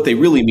 what they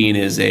really mean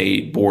is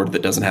a board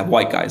that doesn't have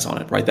white guys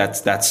on it, right?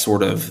 That's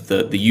sort of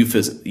the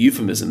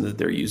euphemism that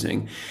they're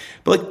using.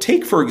 But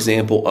take, for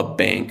example, a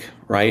bank,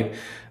 right?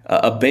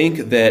 A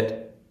bank that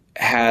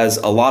has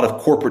a lot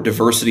of corporate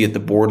diversity at the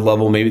board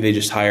level. Maybe they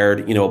just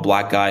hired, a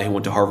black guy who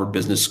went to Harvard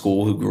Business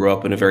School, who grew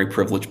up in a very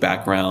privileged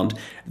background.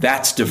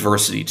 That's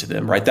diversity to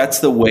them, right? That's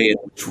the way in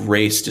which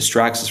race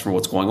distracts us from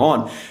what's going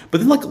on.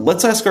 But then,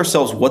 let's ask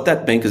ourselves what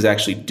that bank is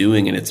actually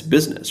doing in its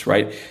business,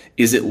 right?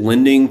 Is it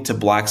lending to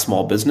black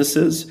small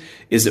businesses?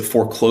 Is it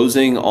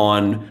foreclosing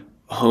on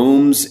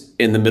homes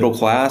in the middle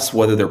class,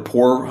 whether they're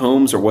poor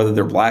homes or whether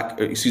they're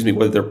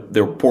whether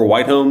they're poor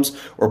white homes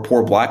or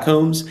poor black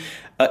homes?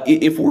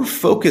 If we're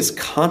focused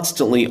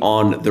constantly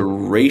on the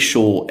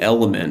racial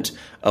element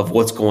of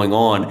what's going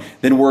on,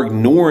 then we're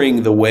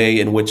ignoring the way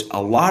in which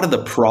a lot of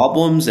the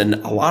problems and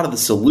a lot of the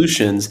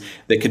solutions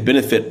that could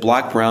benefit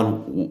black,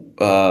 brown,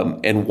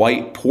 and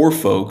white poor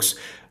folks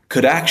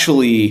could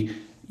actually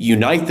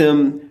unite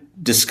them.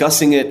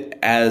 Discussing it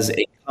as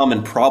a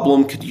common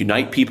problem could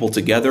unite people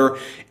together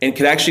and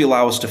could actually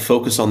allow us to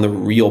focus on the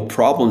real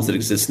problems that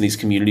exist in these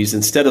communities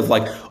instead of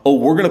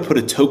we're going to put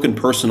a token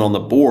person on the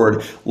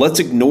board. Let's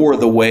ignore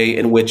the way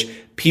in which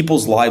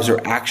people's lives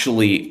are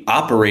actually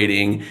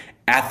operating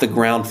at the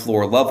ground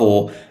floor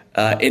level.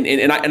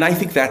 And I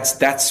think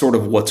that's sort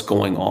of what's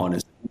going on.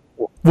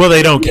 Well,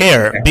 they don't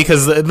care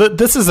because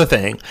this is the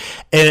thing,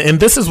 and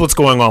this is what's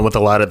going on with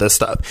a lot of this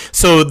stuff.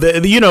 So,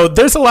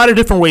 there's a lot of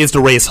different ways to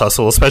race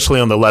hustle,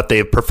 especially on the left.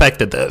 They've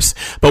perfected this.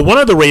 But one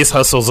of the race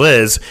hustles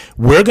is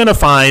we're going to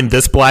find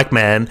this black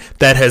man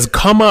that has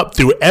come up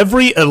through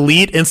every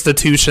elite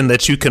institution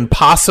that you can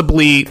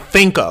possibly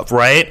think of,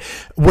 right?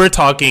 We're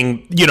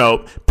talking,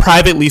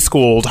 privately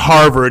schooled,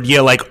 Harvard,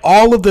 like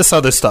all of this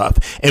other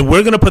stuff. And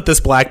we're going to put this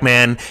black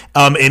man,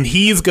 and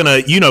he's going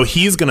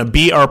to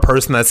be our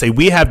person that say,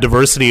 we have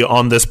diversity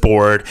on this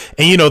board.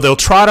 And, they'll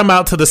trot him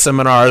out to the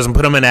seminars and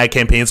put him in ad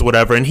campaigns,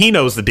 whatever. And he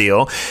knows the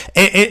deal.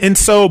 And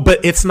so, but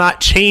it's not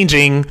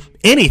changing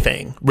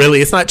anything, really.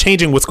 It's not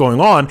changing what's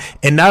going on.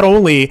 And not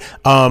only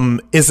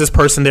is this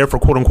person there for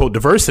quote unquote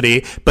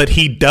diversity, but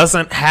he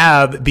doesn't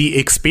have the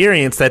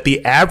experience that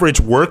the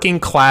average working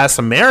class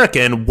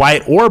American,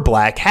 white or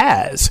black,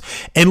 has.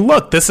 And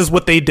look, this is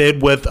what they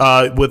did with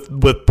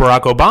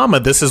Barack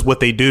Obama. This is what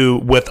they do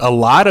with a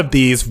lot of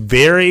these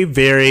very,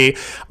 very,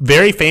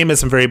 very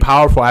famous and very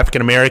powerful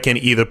African American,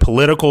 either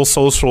political,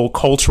 social,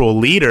 cultural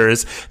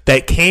leaders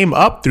that came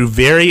up through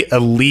very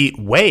elite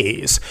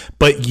ways.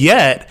 But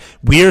yet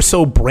we are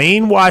so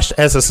brainwashed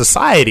as a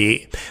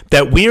society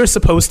that we are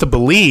supposed to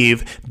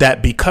believe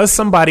that because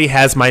somebody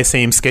has my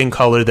same skin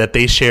color, that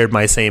they shared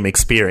my same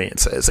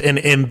experiences.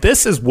 And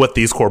this is what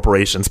these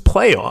corporations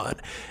play on.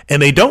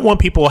 And they don't want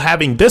people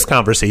having this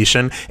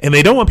conversation, and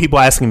they don't want people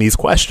asking these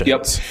questions.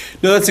 Yep.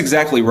 No, that's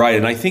exactly right.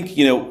 And I think,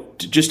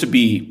 just to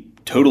be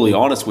totally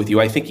honest with you,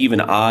 I think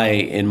even I,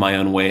 in my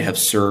own way, have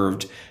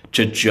served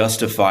to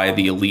justify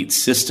the elite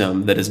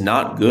system that is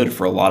not good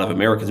for a lot of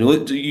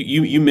Americans.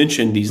 You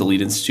mentioned these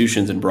elite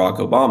institutions and Barack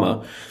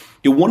Obama.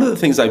 One of the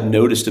things I've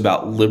noticed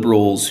about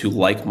liberals who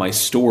like my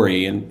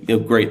story, and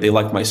great, they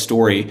like my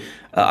story,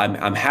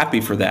 I'm happy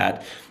for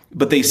that,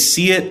 but they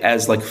see it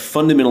as like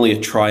fundamentally a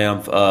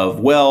triumph of,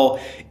 well,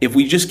 if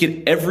we just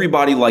get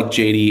everybody like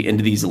JD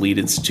into these elite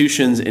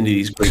institutions, into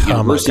these great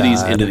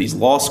universities, into these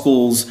law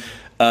schools,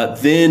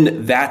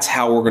 then that's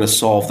how we're going to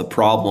solve the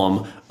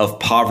problem of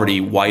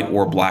poverty, white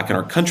or black, in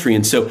our country.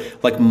 And so,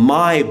 like,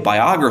 my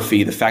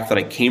biography, the fact that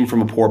I came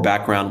from a poor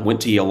background,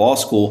 went to Yale Law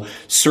School,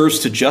 serves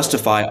to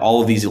justify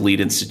all of these elite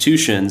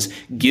institutions,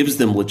 gives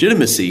them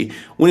legitimacy,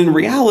 when in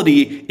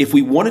reality, if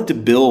we wanted to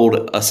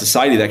build a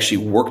society that actually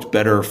worked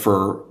better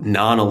for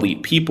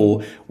non-elite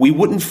people, we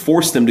wouldn't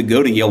force them to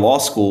go to Yale Law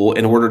School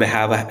in order to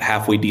have a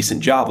halfway decent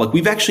job. Like,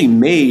 we've actually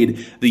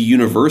made the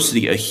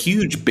university a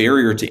huge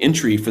barrier to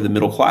entry for the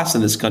middle class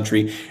in this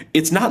country.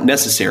 It's not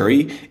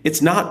necessary.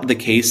 It's not the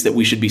case that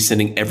we should be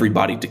sending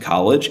everybody to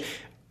college.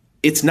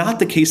 It's not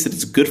the case that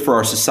it's good for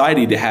our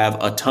society to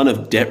have a ton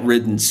of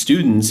debt-ridden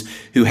students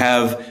who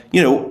have,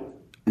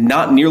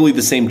 not nearly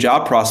the same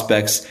job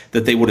prospects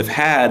that they would have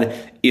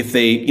had if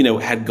they,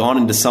 had gone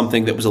into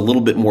something that was a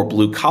little bit more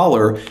blue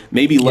collar,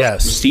 maybe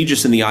less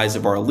prestigious in the eyes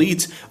of our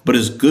elites, but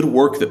is good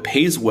work that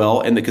pays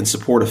well and that can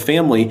support a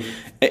family.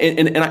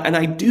 And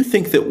I do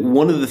think that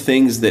one of the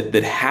things that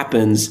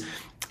happens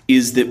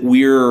is that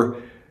we're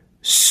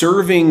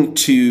serving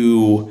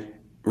to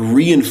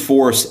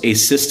reinforce a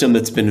system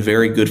that's been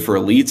very good for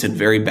elites and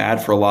very bad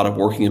for a lot of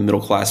working and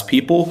middle class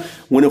people,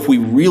 when if we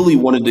really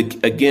wanted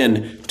to,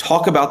 again,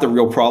 talk about the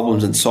real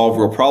problems and solve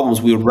real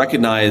problems, we would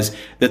recognize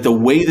that the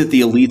way that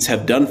the elites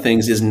have done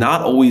things is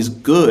not always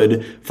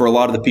good for a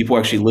lot of the people who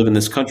actually live in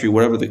this country,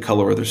 whatever the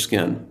color of their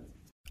skin.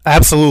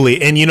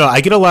 Absolutely. And,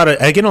 I get a lot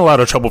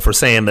of trouble for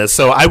saying this.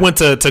 So I went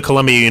to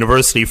Columbia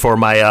University for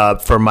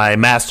my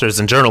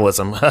master's in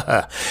journalism.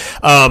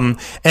 And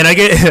I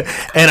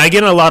get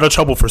in a lot of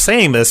trouble for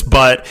saying this,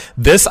 but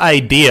this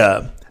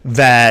idea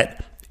that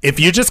if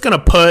you're just going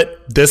to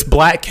put this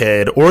black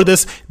kid or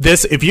this,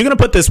 if you're going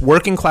to put this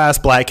working class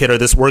black kid or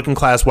this working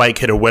class white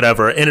kid or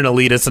whatever in an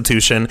elite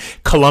institution,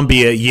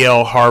 Columbia,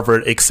 Yale,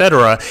 Harvard,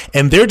 etc.,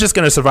 and they're just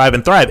going to survive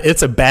and thrive,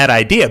 it's a bad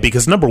idea.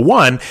 Because number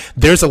one,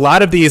 there's a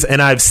lot of these,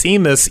 and I've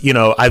seen this,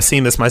 I've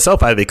seen this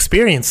myself. I've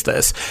experienced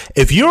this.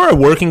 If you're a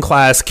working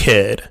class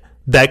kid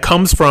that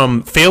comes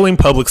from failing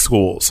public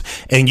schools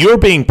and you're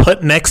being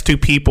put next to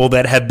people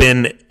that have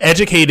been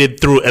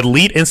educated through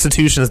elite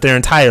institutions their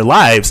entire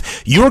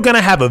lives, you're going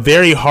to have a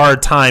very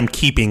hard time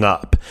keeping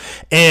up.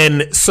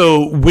 And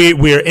so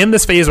we're in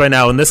this phase right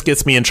now, and this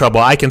gets me in trouble.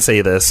 I can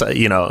say this,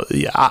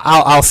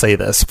 I'll say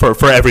this for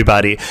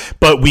everybody,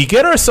 but we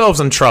get ourselves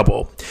in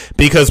trouble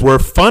because we're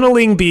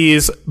funneling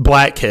these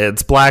black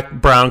kids,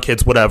 black, brown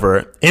kids,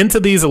 whatever,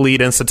 into these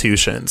elite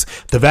institutions,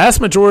 the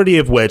vast majority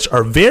of which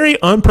are very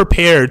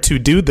unprepared to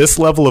do this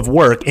level of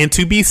work and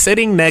to be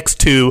sitting next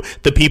to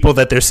the people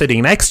that they're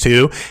sitting next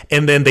to.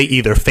 And then they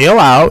either fail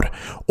out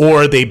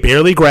or they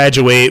barely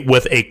graduate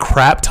with a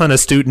crap ton of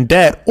student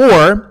debt,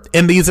 or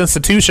in these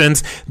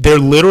institutions, they're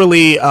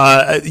literally,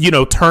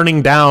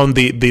 turning down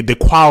the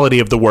quality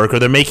of the work, or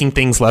they're making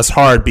things less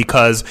hard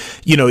because,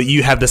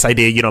 you have this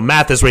idea,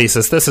 math is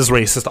racist, this is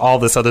racist, all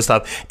this other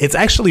stuff. It's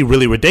actually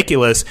really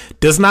ridiculous,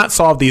 does not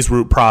solve these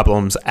root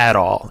problems at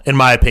all. In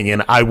my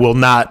opinion, I will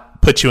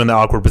not put you in the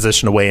awkward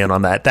position to weigh in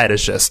on that. That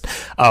is just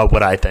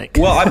what I think.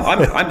 Well,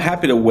 I'm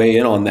happy to weigh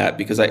in on that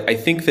because I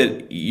think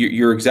that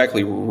you're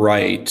exactly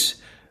right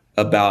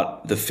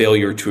about the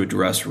failure to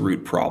address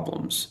root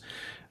problems.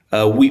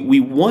 We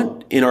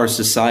want in our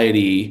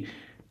society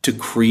to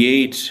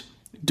create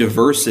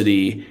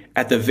diversity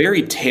at the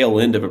very tail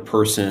end of a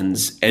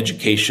person's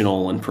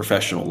educational and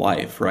professional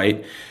life,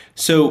 right?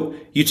 So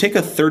you take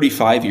a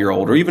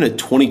 35-year-old or even a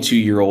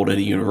 22-year-old at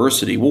a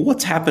university. Well,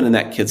 what's happened in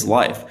that kid's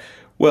life?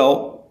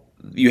 Well,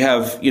 you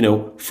have,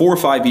 4 or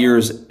 5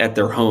 years at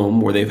their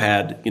home where they've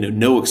had,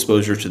 no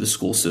exposure to the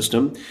school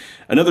system.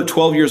 Another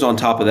 12 years on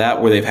top of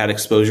that where they've had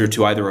exposure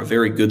to either a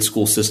very good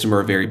school system or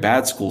a very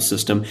bad school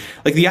system.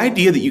 Like the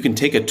idea that you can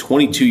take a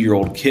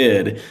 22-year-old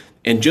kid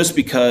and just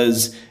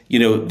because,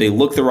 they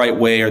look the right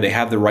way or they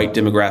have the right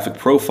demographic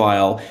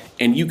profile,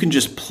 and you can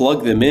just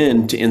plug them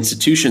into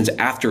institutions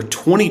after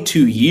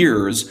 22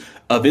 years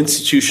of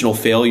institutional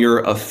failure,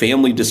 of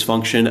family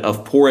dysfunction,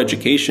 of poor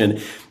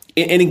education.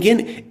 And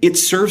again, it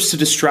serves to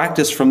distract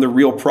us from the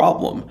real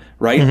problem,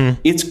 right?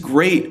 Mm-hmm. It's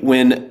great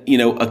when,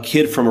 a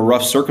kid from a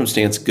rough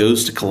circumstance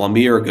goes to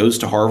Columbia or goes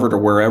to Harvard or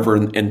wherever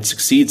and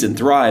succeeds and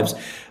thrives.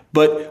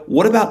 But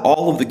what about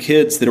all of the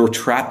kids that are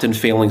trapped in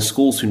failing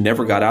schools who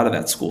never got out of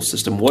that school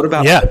system? What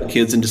about the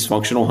kids in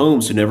dysfunctional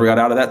homes who never got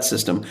out of that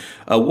system?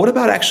 What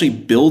about actually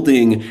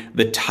building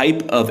the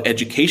type of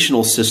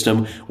educational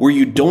system where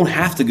you don't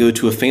have to go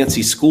to a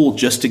fancy school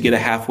just to get a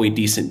halfway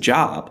decent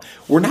job?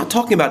 We're not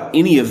talking about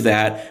any of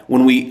that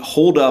when we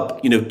hold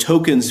up,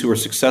 tokens who are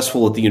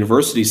successful at the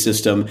university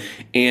system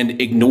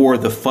and ignore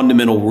the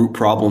fundamental root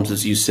problems,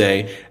 as you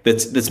say,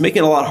 that's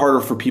making it a lot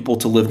harder for people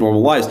to live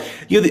normal lives.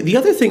 The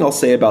other thing I'll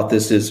say about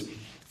this is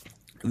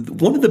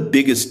one of the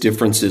biggest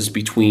differences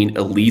between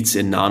elites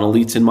and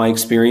non-elites in my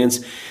experience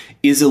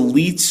is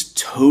elites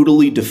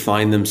totally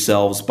define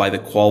themselves by the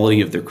quality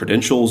of their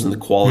credentials and the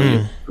quality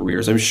of their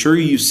careers. I'm sure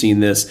you've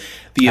seen this.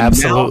 The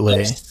Absolutely.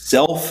 amount of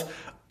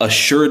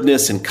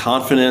self-assuredness and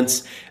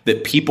confidence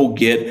that people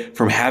get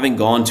from having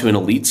gone to an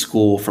elite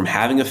school, from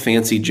having a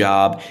fancy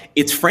job,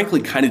 it's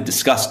frankly kind of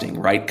disgusting,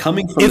 right?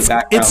 Coming from the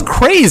background. It's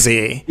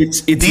crazy.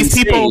 It's These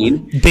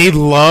insane. people, they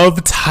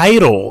love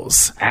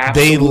titles.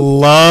 Absolutely. They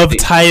love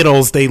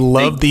titles. They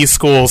love these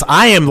schools.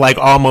 I am like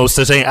almost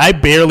saying, I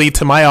barely,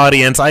 to my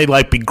audience, I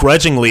like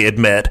begrudgingly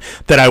admit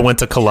that I went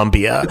to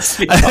Columbia.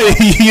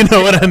 You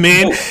know what I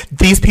mean?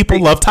 These people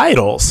love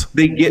titles.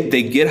 They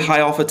get high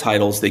off of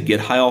titles. They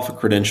get high off of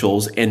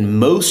credentials. And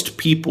most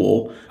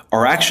people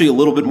are actually a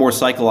little bit more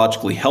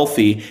psychologically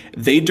healthy.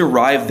 They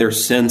derive their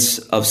sense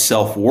of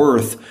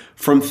self-worth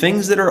from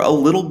things that are a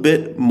little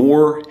bit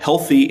more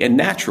healthy and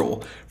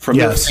natural, from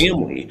their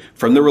family,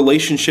 from the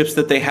relationships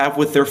that they have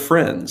with their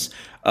friends,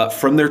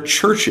 from their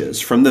churches,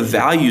 from the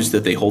values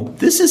that they hold.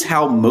 This is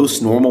how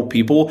most normal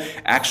people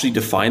actually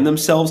define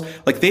themselves.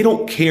 Like they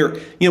don't care,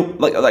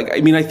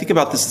 I think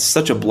about this as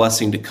such a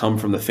blessing to come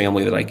from the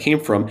family that I came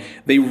from.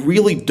 They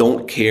really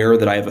don't care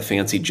that I have a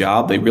fancy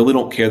job. They really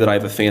don't care that I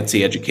have a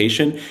fancy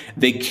education.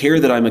 They care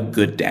that I'm a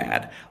good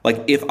dad.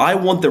 Like if I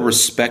want the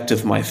respect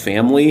of my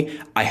family,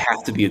 I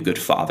have to be a good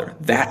father.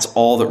 That's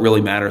all that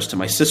really matters to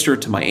my sister,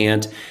 to my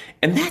aunt.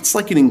 And that's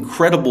like an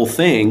incredible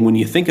thing when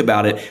you think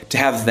about it, to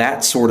have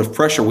that sort of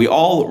pressure. We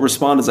all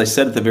respond, as I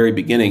said at the very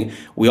beginning,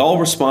 we all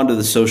respond to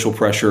the social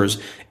pressures,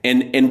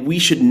 and we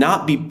should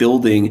not be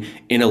building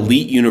an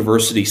elite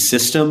university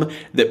system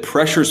that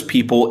pressures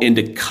people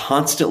into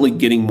constantly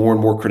getting more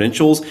and more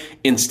credentials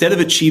instead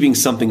of achieving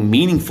something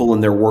meaningful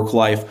in their work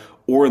life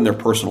or in their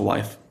personal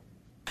life.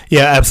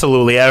 Yeah,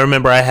 absolutely. I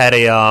remember I had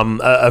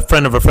a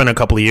friend of a friend a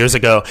couple of years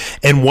ago,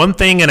 and one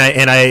thing, and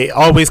I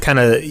always kind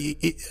of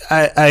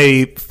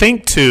I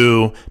think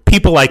to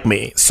people like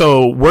me,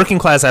 so working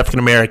class African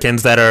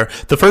Americans that are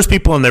the first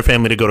people in their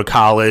family to go to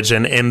college,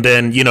 and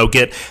then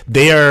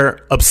they're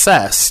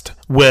obsessed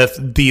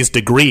with these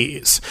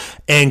degrees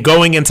and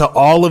going into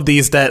all of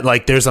these, that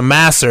like there's a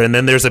master and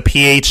then there's a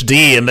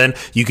PhD and then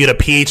you get a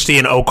PhD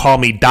and call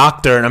me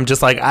doctor, and I'm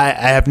just like I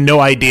have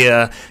no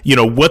idea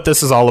what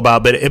this is all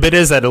about, but it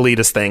is that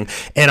elitist thing.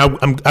 And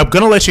I'm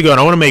gonna let you go, and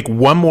I want to make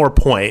one more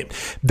point,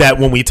 that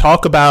when we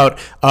talk about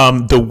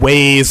the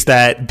ways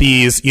that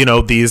these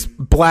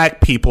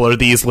black people or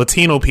these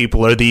Latino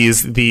people or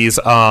these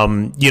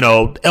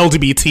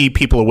LGBT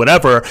people or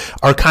whatever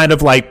are kind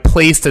of like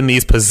placed in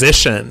these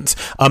positions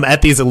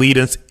at these elite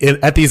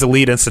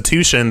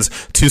institutions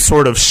to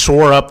sort of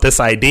shore up this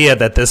idea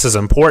that this is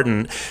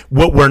important.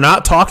 What we're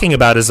not talking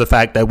about is the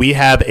fact that we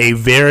have a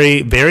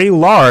very, very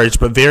large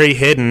but very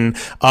hidden,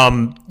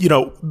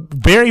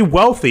 very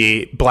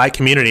wealthy black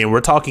community, and we're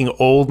talking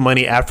old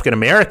money African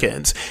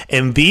Americans,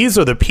 and these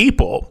are the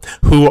people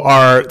who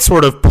are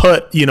sort of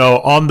put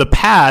on the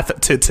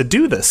path to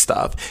do this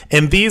stuff.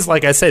 And these,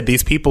 like I said,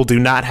 these people do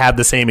not have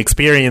the same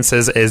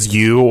experiences as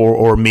you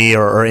or me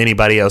or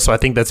anybody else. So I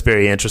think that's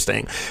very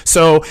interesting.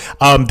 So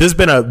this has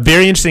been a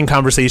very interesting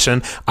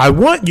conversation. I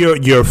want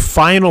your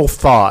final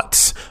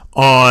thoughts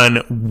on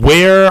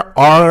where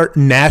our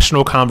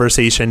national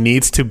conversation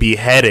needs to be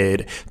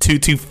headed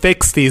to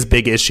fix these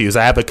big issues.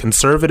 I have a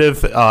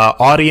conservative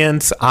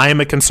audience. I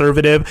am a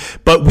conservative,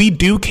 but we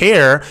do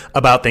care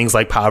about things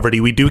like poverty.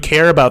 We do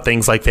care about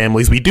things like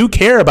families. We do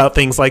care about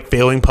things like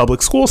failing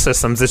public school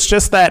systems. It's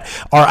just that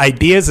our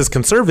ideas as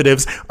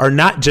conservatives are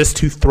not just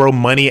to throw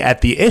money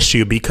at the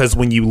issue, because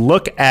when you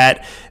look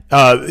at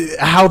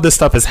how this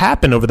stuff has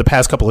happened over the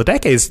past couple of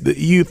decades,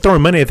 you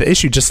throwing money at the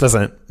issue just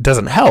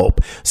doesn't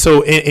help.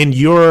 So in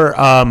your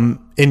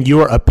in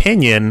your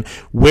opinion,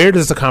 where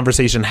does the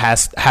conversation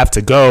have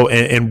to go,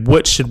 and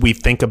what should we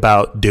think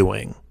about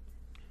doing?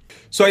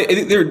 So I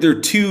think there are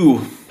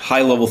two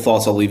high-level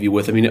thoughts I'll leave you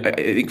with. I mean, I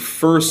think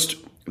first,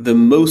 the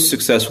most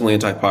successful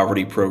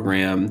anti-poverty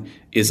program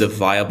is a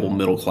viable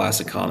middle-class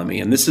economy.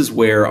 And this is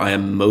where I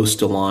am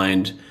most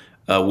aligned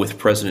with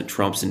President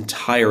Trump's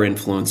entire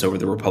influence over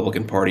the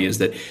Republican Party, is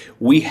that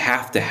we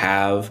have to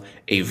have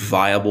a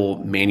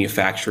viable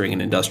manufacturing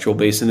and industrial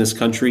base in this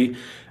country,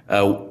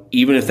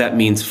 even if that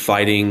means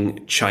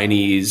fighting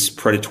Chinese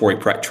predatory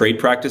trade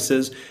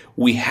practices.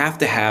 We have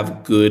to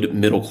have good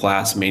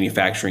middle-class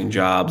manufacturing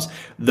jobs.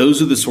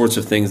 Those are the sorts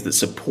of things that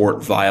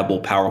support viable,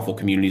 powerful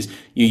communities.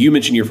 You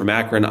mentioned you're from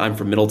Akron. I'm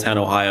from Middletown,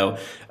 Ohio.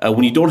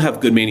 When you don't have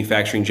good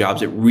manufacturing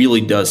jobs, it really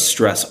does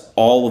stress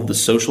all of the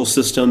social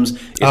systems.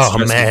 It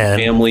stresses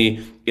the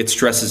family. It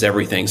stresses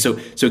everything. So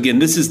again,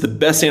 this is the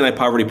best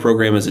anti-poverty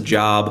program as a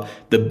job.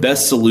 The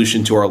best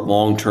solution to our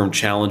long-term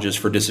challenges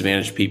for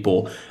disadvantaged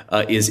people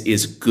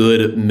is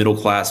good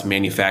middle-class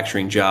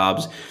manufacturing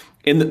jobs.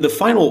 And the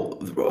final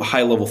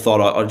high-level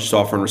thought I'll just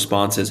offer in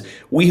response is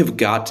we have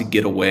got to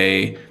get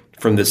away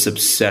from this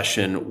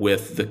obsession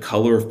with the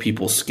color of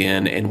people's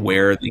skin and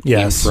where they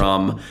came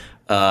from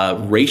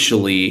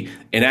racially,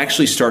 and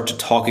actually start to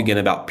talk again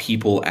about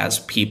people as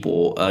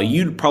people.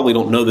 You probably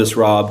don't know this,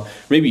 Rob.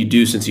 Maybe you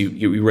do, since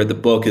you read the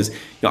book.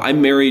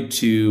 I'm married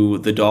to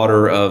the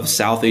daughter of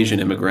South Asian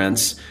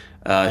immigrants.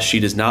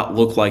 She does not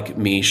look like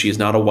me. She is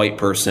not a white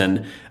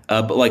person.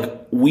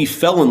 But we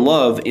fell in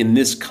love in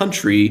this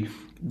country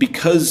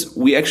because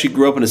we actually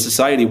grew up in a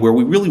society where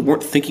we really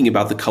weren't thinking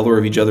about the color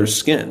of each other's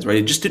skins, right?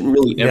 It just didn't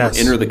really ever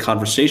enter the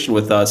conversation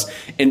with us.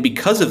 And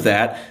because of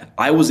that,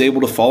 I was able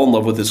to fall in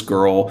love with this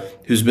girl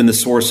who's been the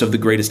source of the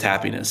greatest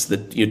happiness.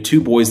 The two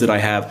boys that I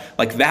have,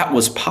 that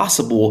was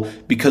possible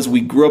because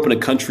we grew up in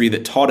a country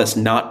that taught us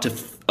not to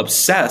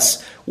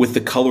obsess with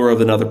the color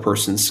of another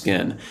person's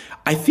skin.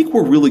 I think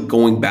we're really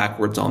going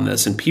backwards on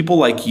this, and people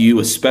like you,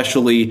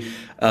 especially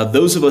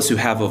those of us who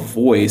have a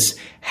voice,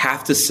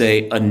 have to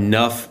say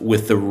enough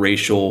with the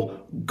racial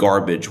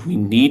garbage. We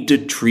need to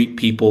treat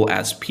people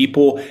as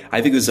people.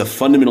 I think this is a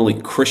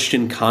fundamentally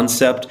Christian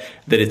concept,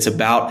 that it's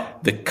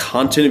about the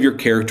content of your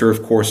character,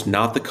 of course,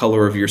 not the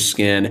color of your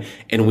skin.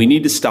 And we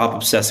need to stop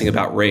obsessing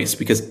about race,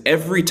 because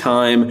every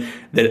time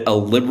that a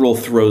liberal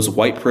throws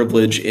white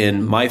privilege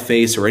in my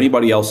face or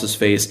anybody else's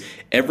face,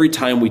 every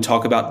time we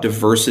talk about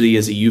diversity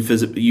as a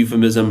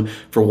euphemism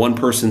for one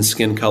person's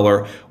skin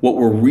color, what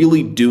we're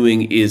really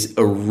doing is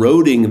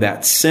eroding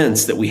that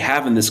sense that we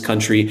have in this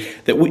country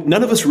that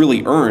none of us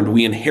really earned.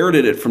 We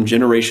inherited it from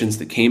generations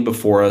that came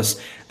before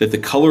us, that the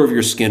color of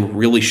your skin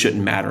really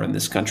shouldn't matter in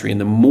this country.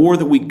 And the more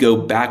that we go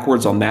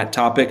backwards on that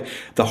topic,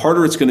 the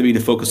harder it's going to be to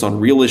focus on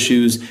real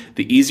issues,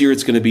 the easier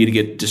it's going to be to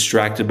get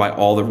distracted by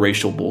all the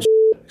racial bullshit.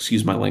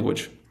 Excuse my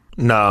language.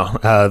 No,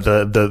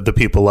 the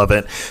people love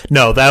it.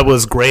 No, that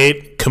was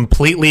great.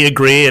 Completely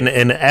agree.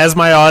 And as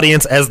my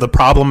audience, as the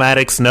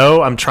problematics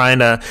know, I'm trying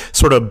to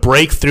sort of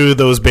break through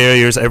those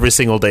barriers every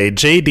single day.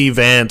 JD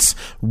Vance,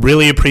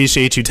 really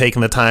appreciate you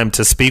taking the time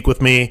to speak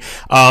with me.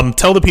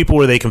 Tell the people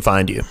where they can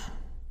find you.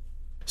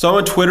 So I'm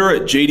on Twitter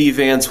at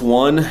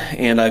JDVance1,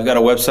 and I've got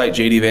a website,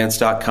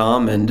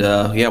 jdvance.com, and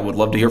would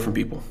love to hear from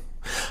people.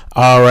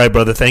 All right,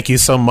 brother. Thank you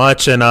so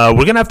much. And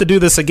we're going to have to do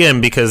this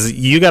again because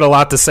you got a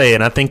lot to say,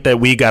 and I think that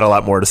we got a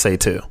lot more to say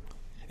too.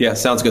 Yeah,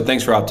 sounds good.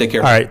 Thanks, Rob. Take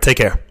care. All right, take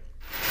care.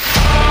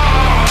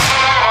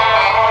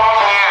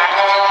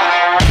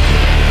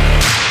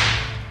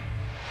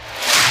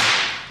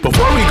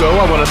 Before we go,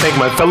 I want to thank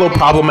my fellow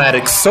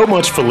problematics so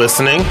much for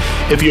listening.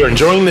 If you're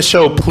enjoying the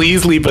show,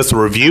 please leave us a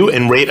review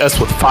and rate us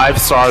with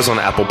 5 stars on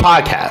Apple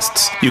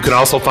Podcasts. You can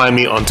also find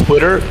me on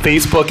Twitter,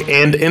 Facebook,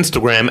 and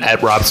Instagram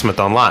at Rob Smith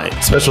Online.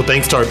 Special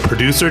thanks to our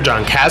producer,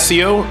 John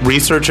Cassio,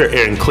 researcher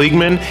Aaron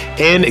Kliegman,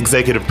 and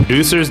executive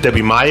producers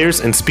Debbie Myers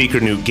and speaker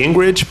Newt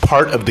Gingrich,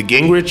 part of the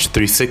Gingrich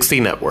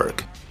 360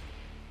 Network.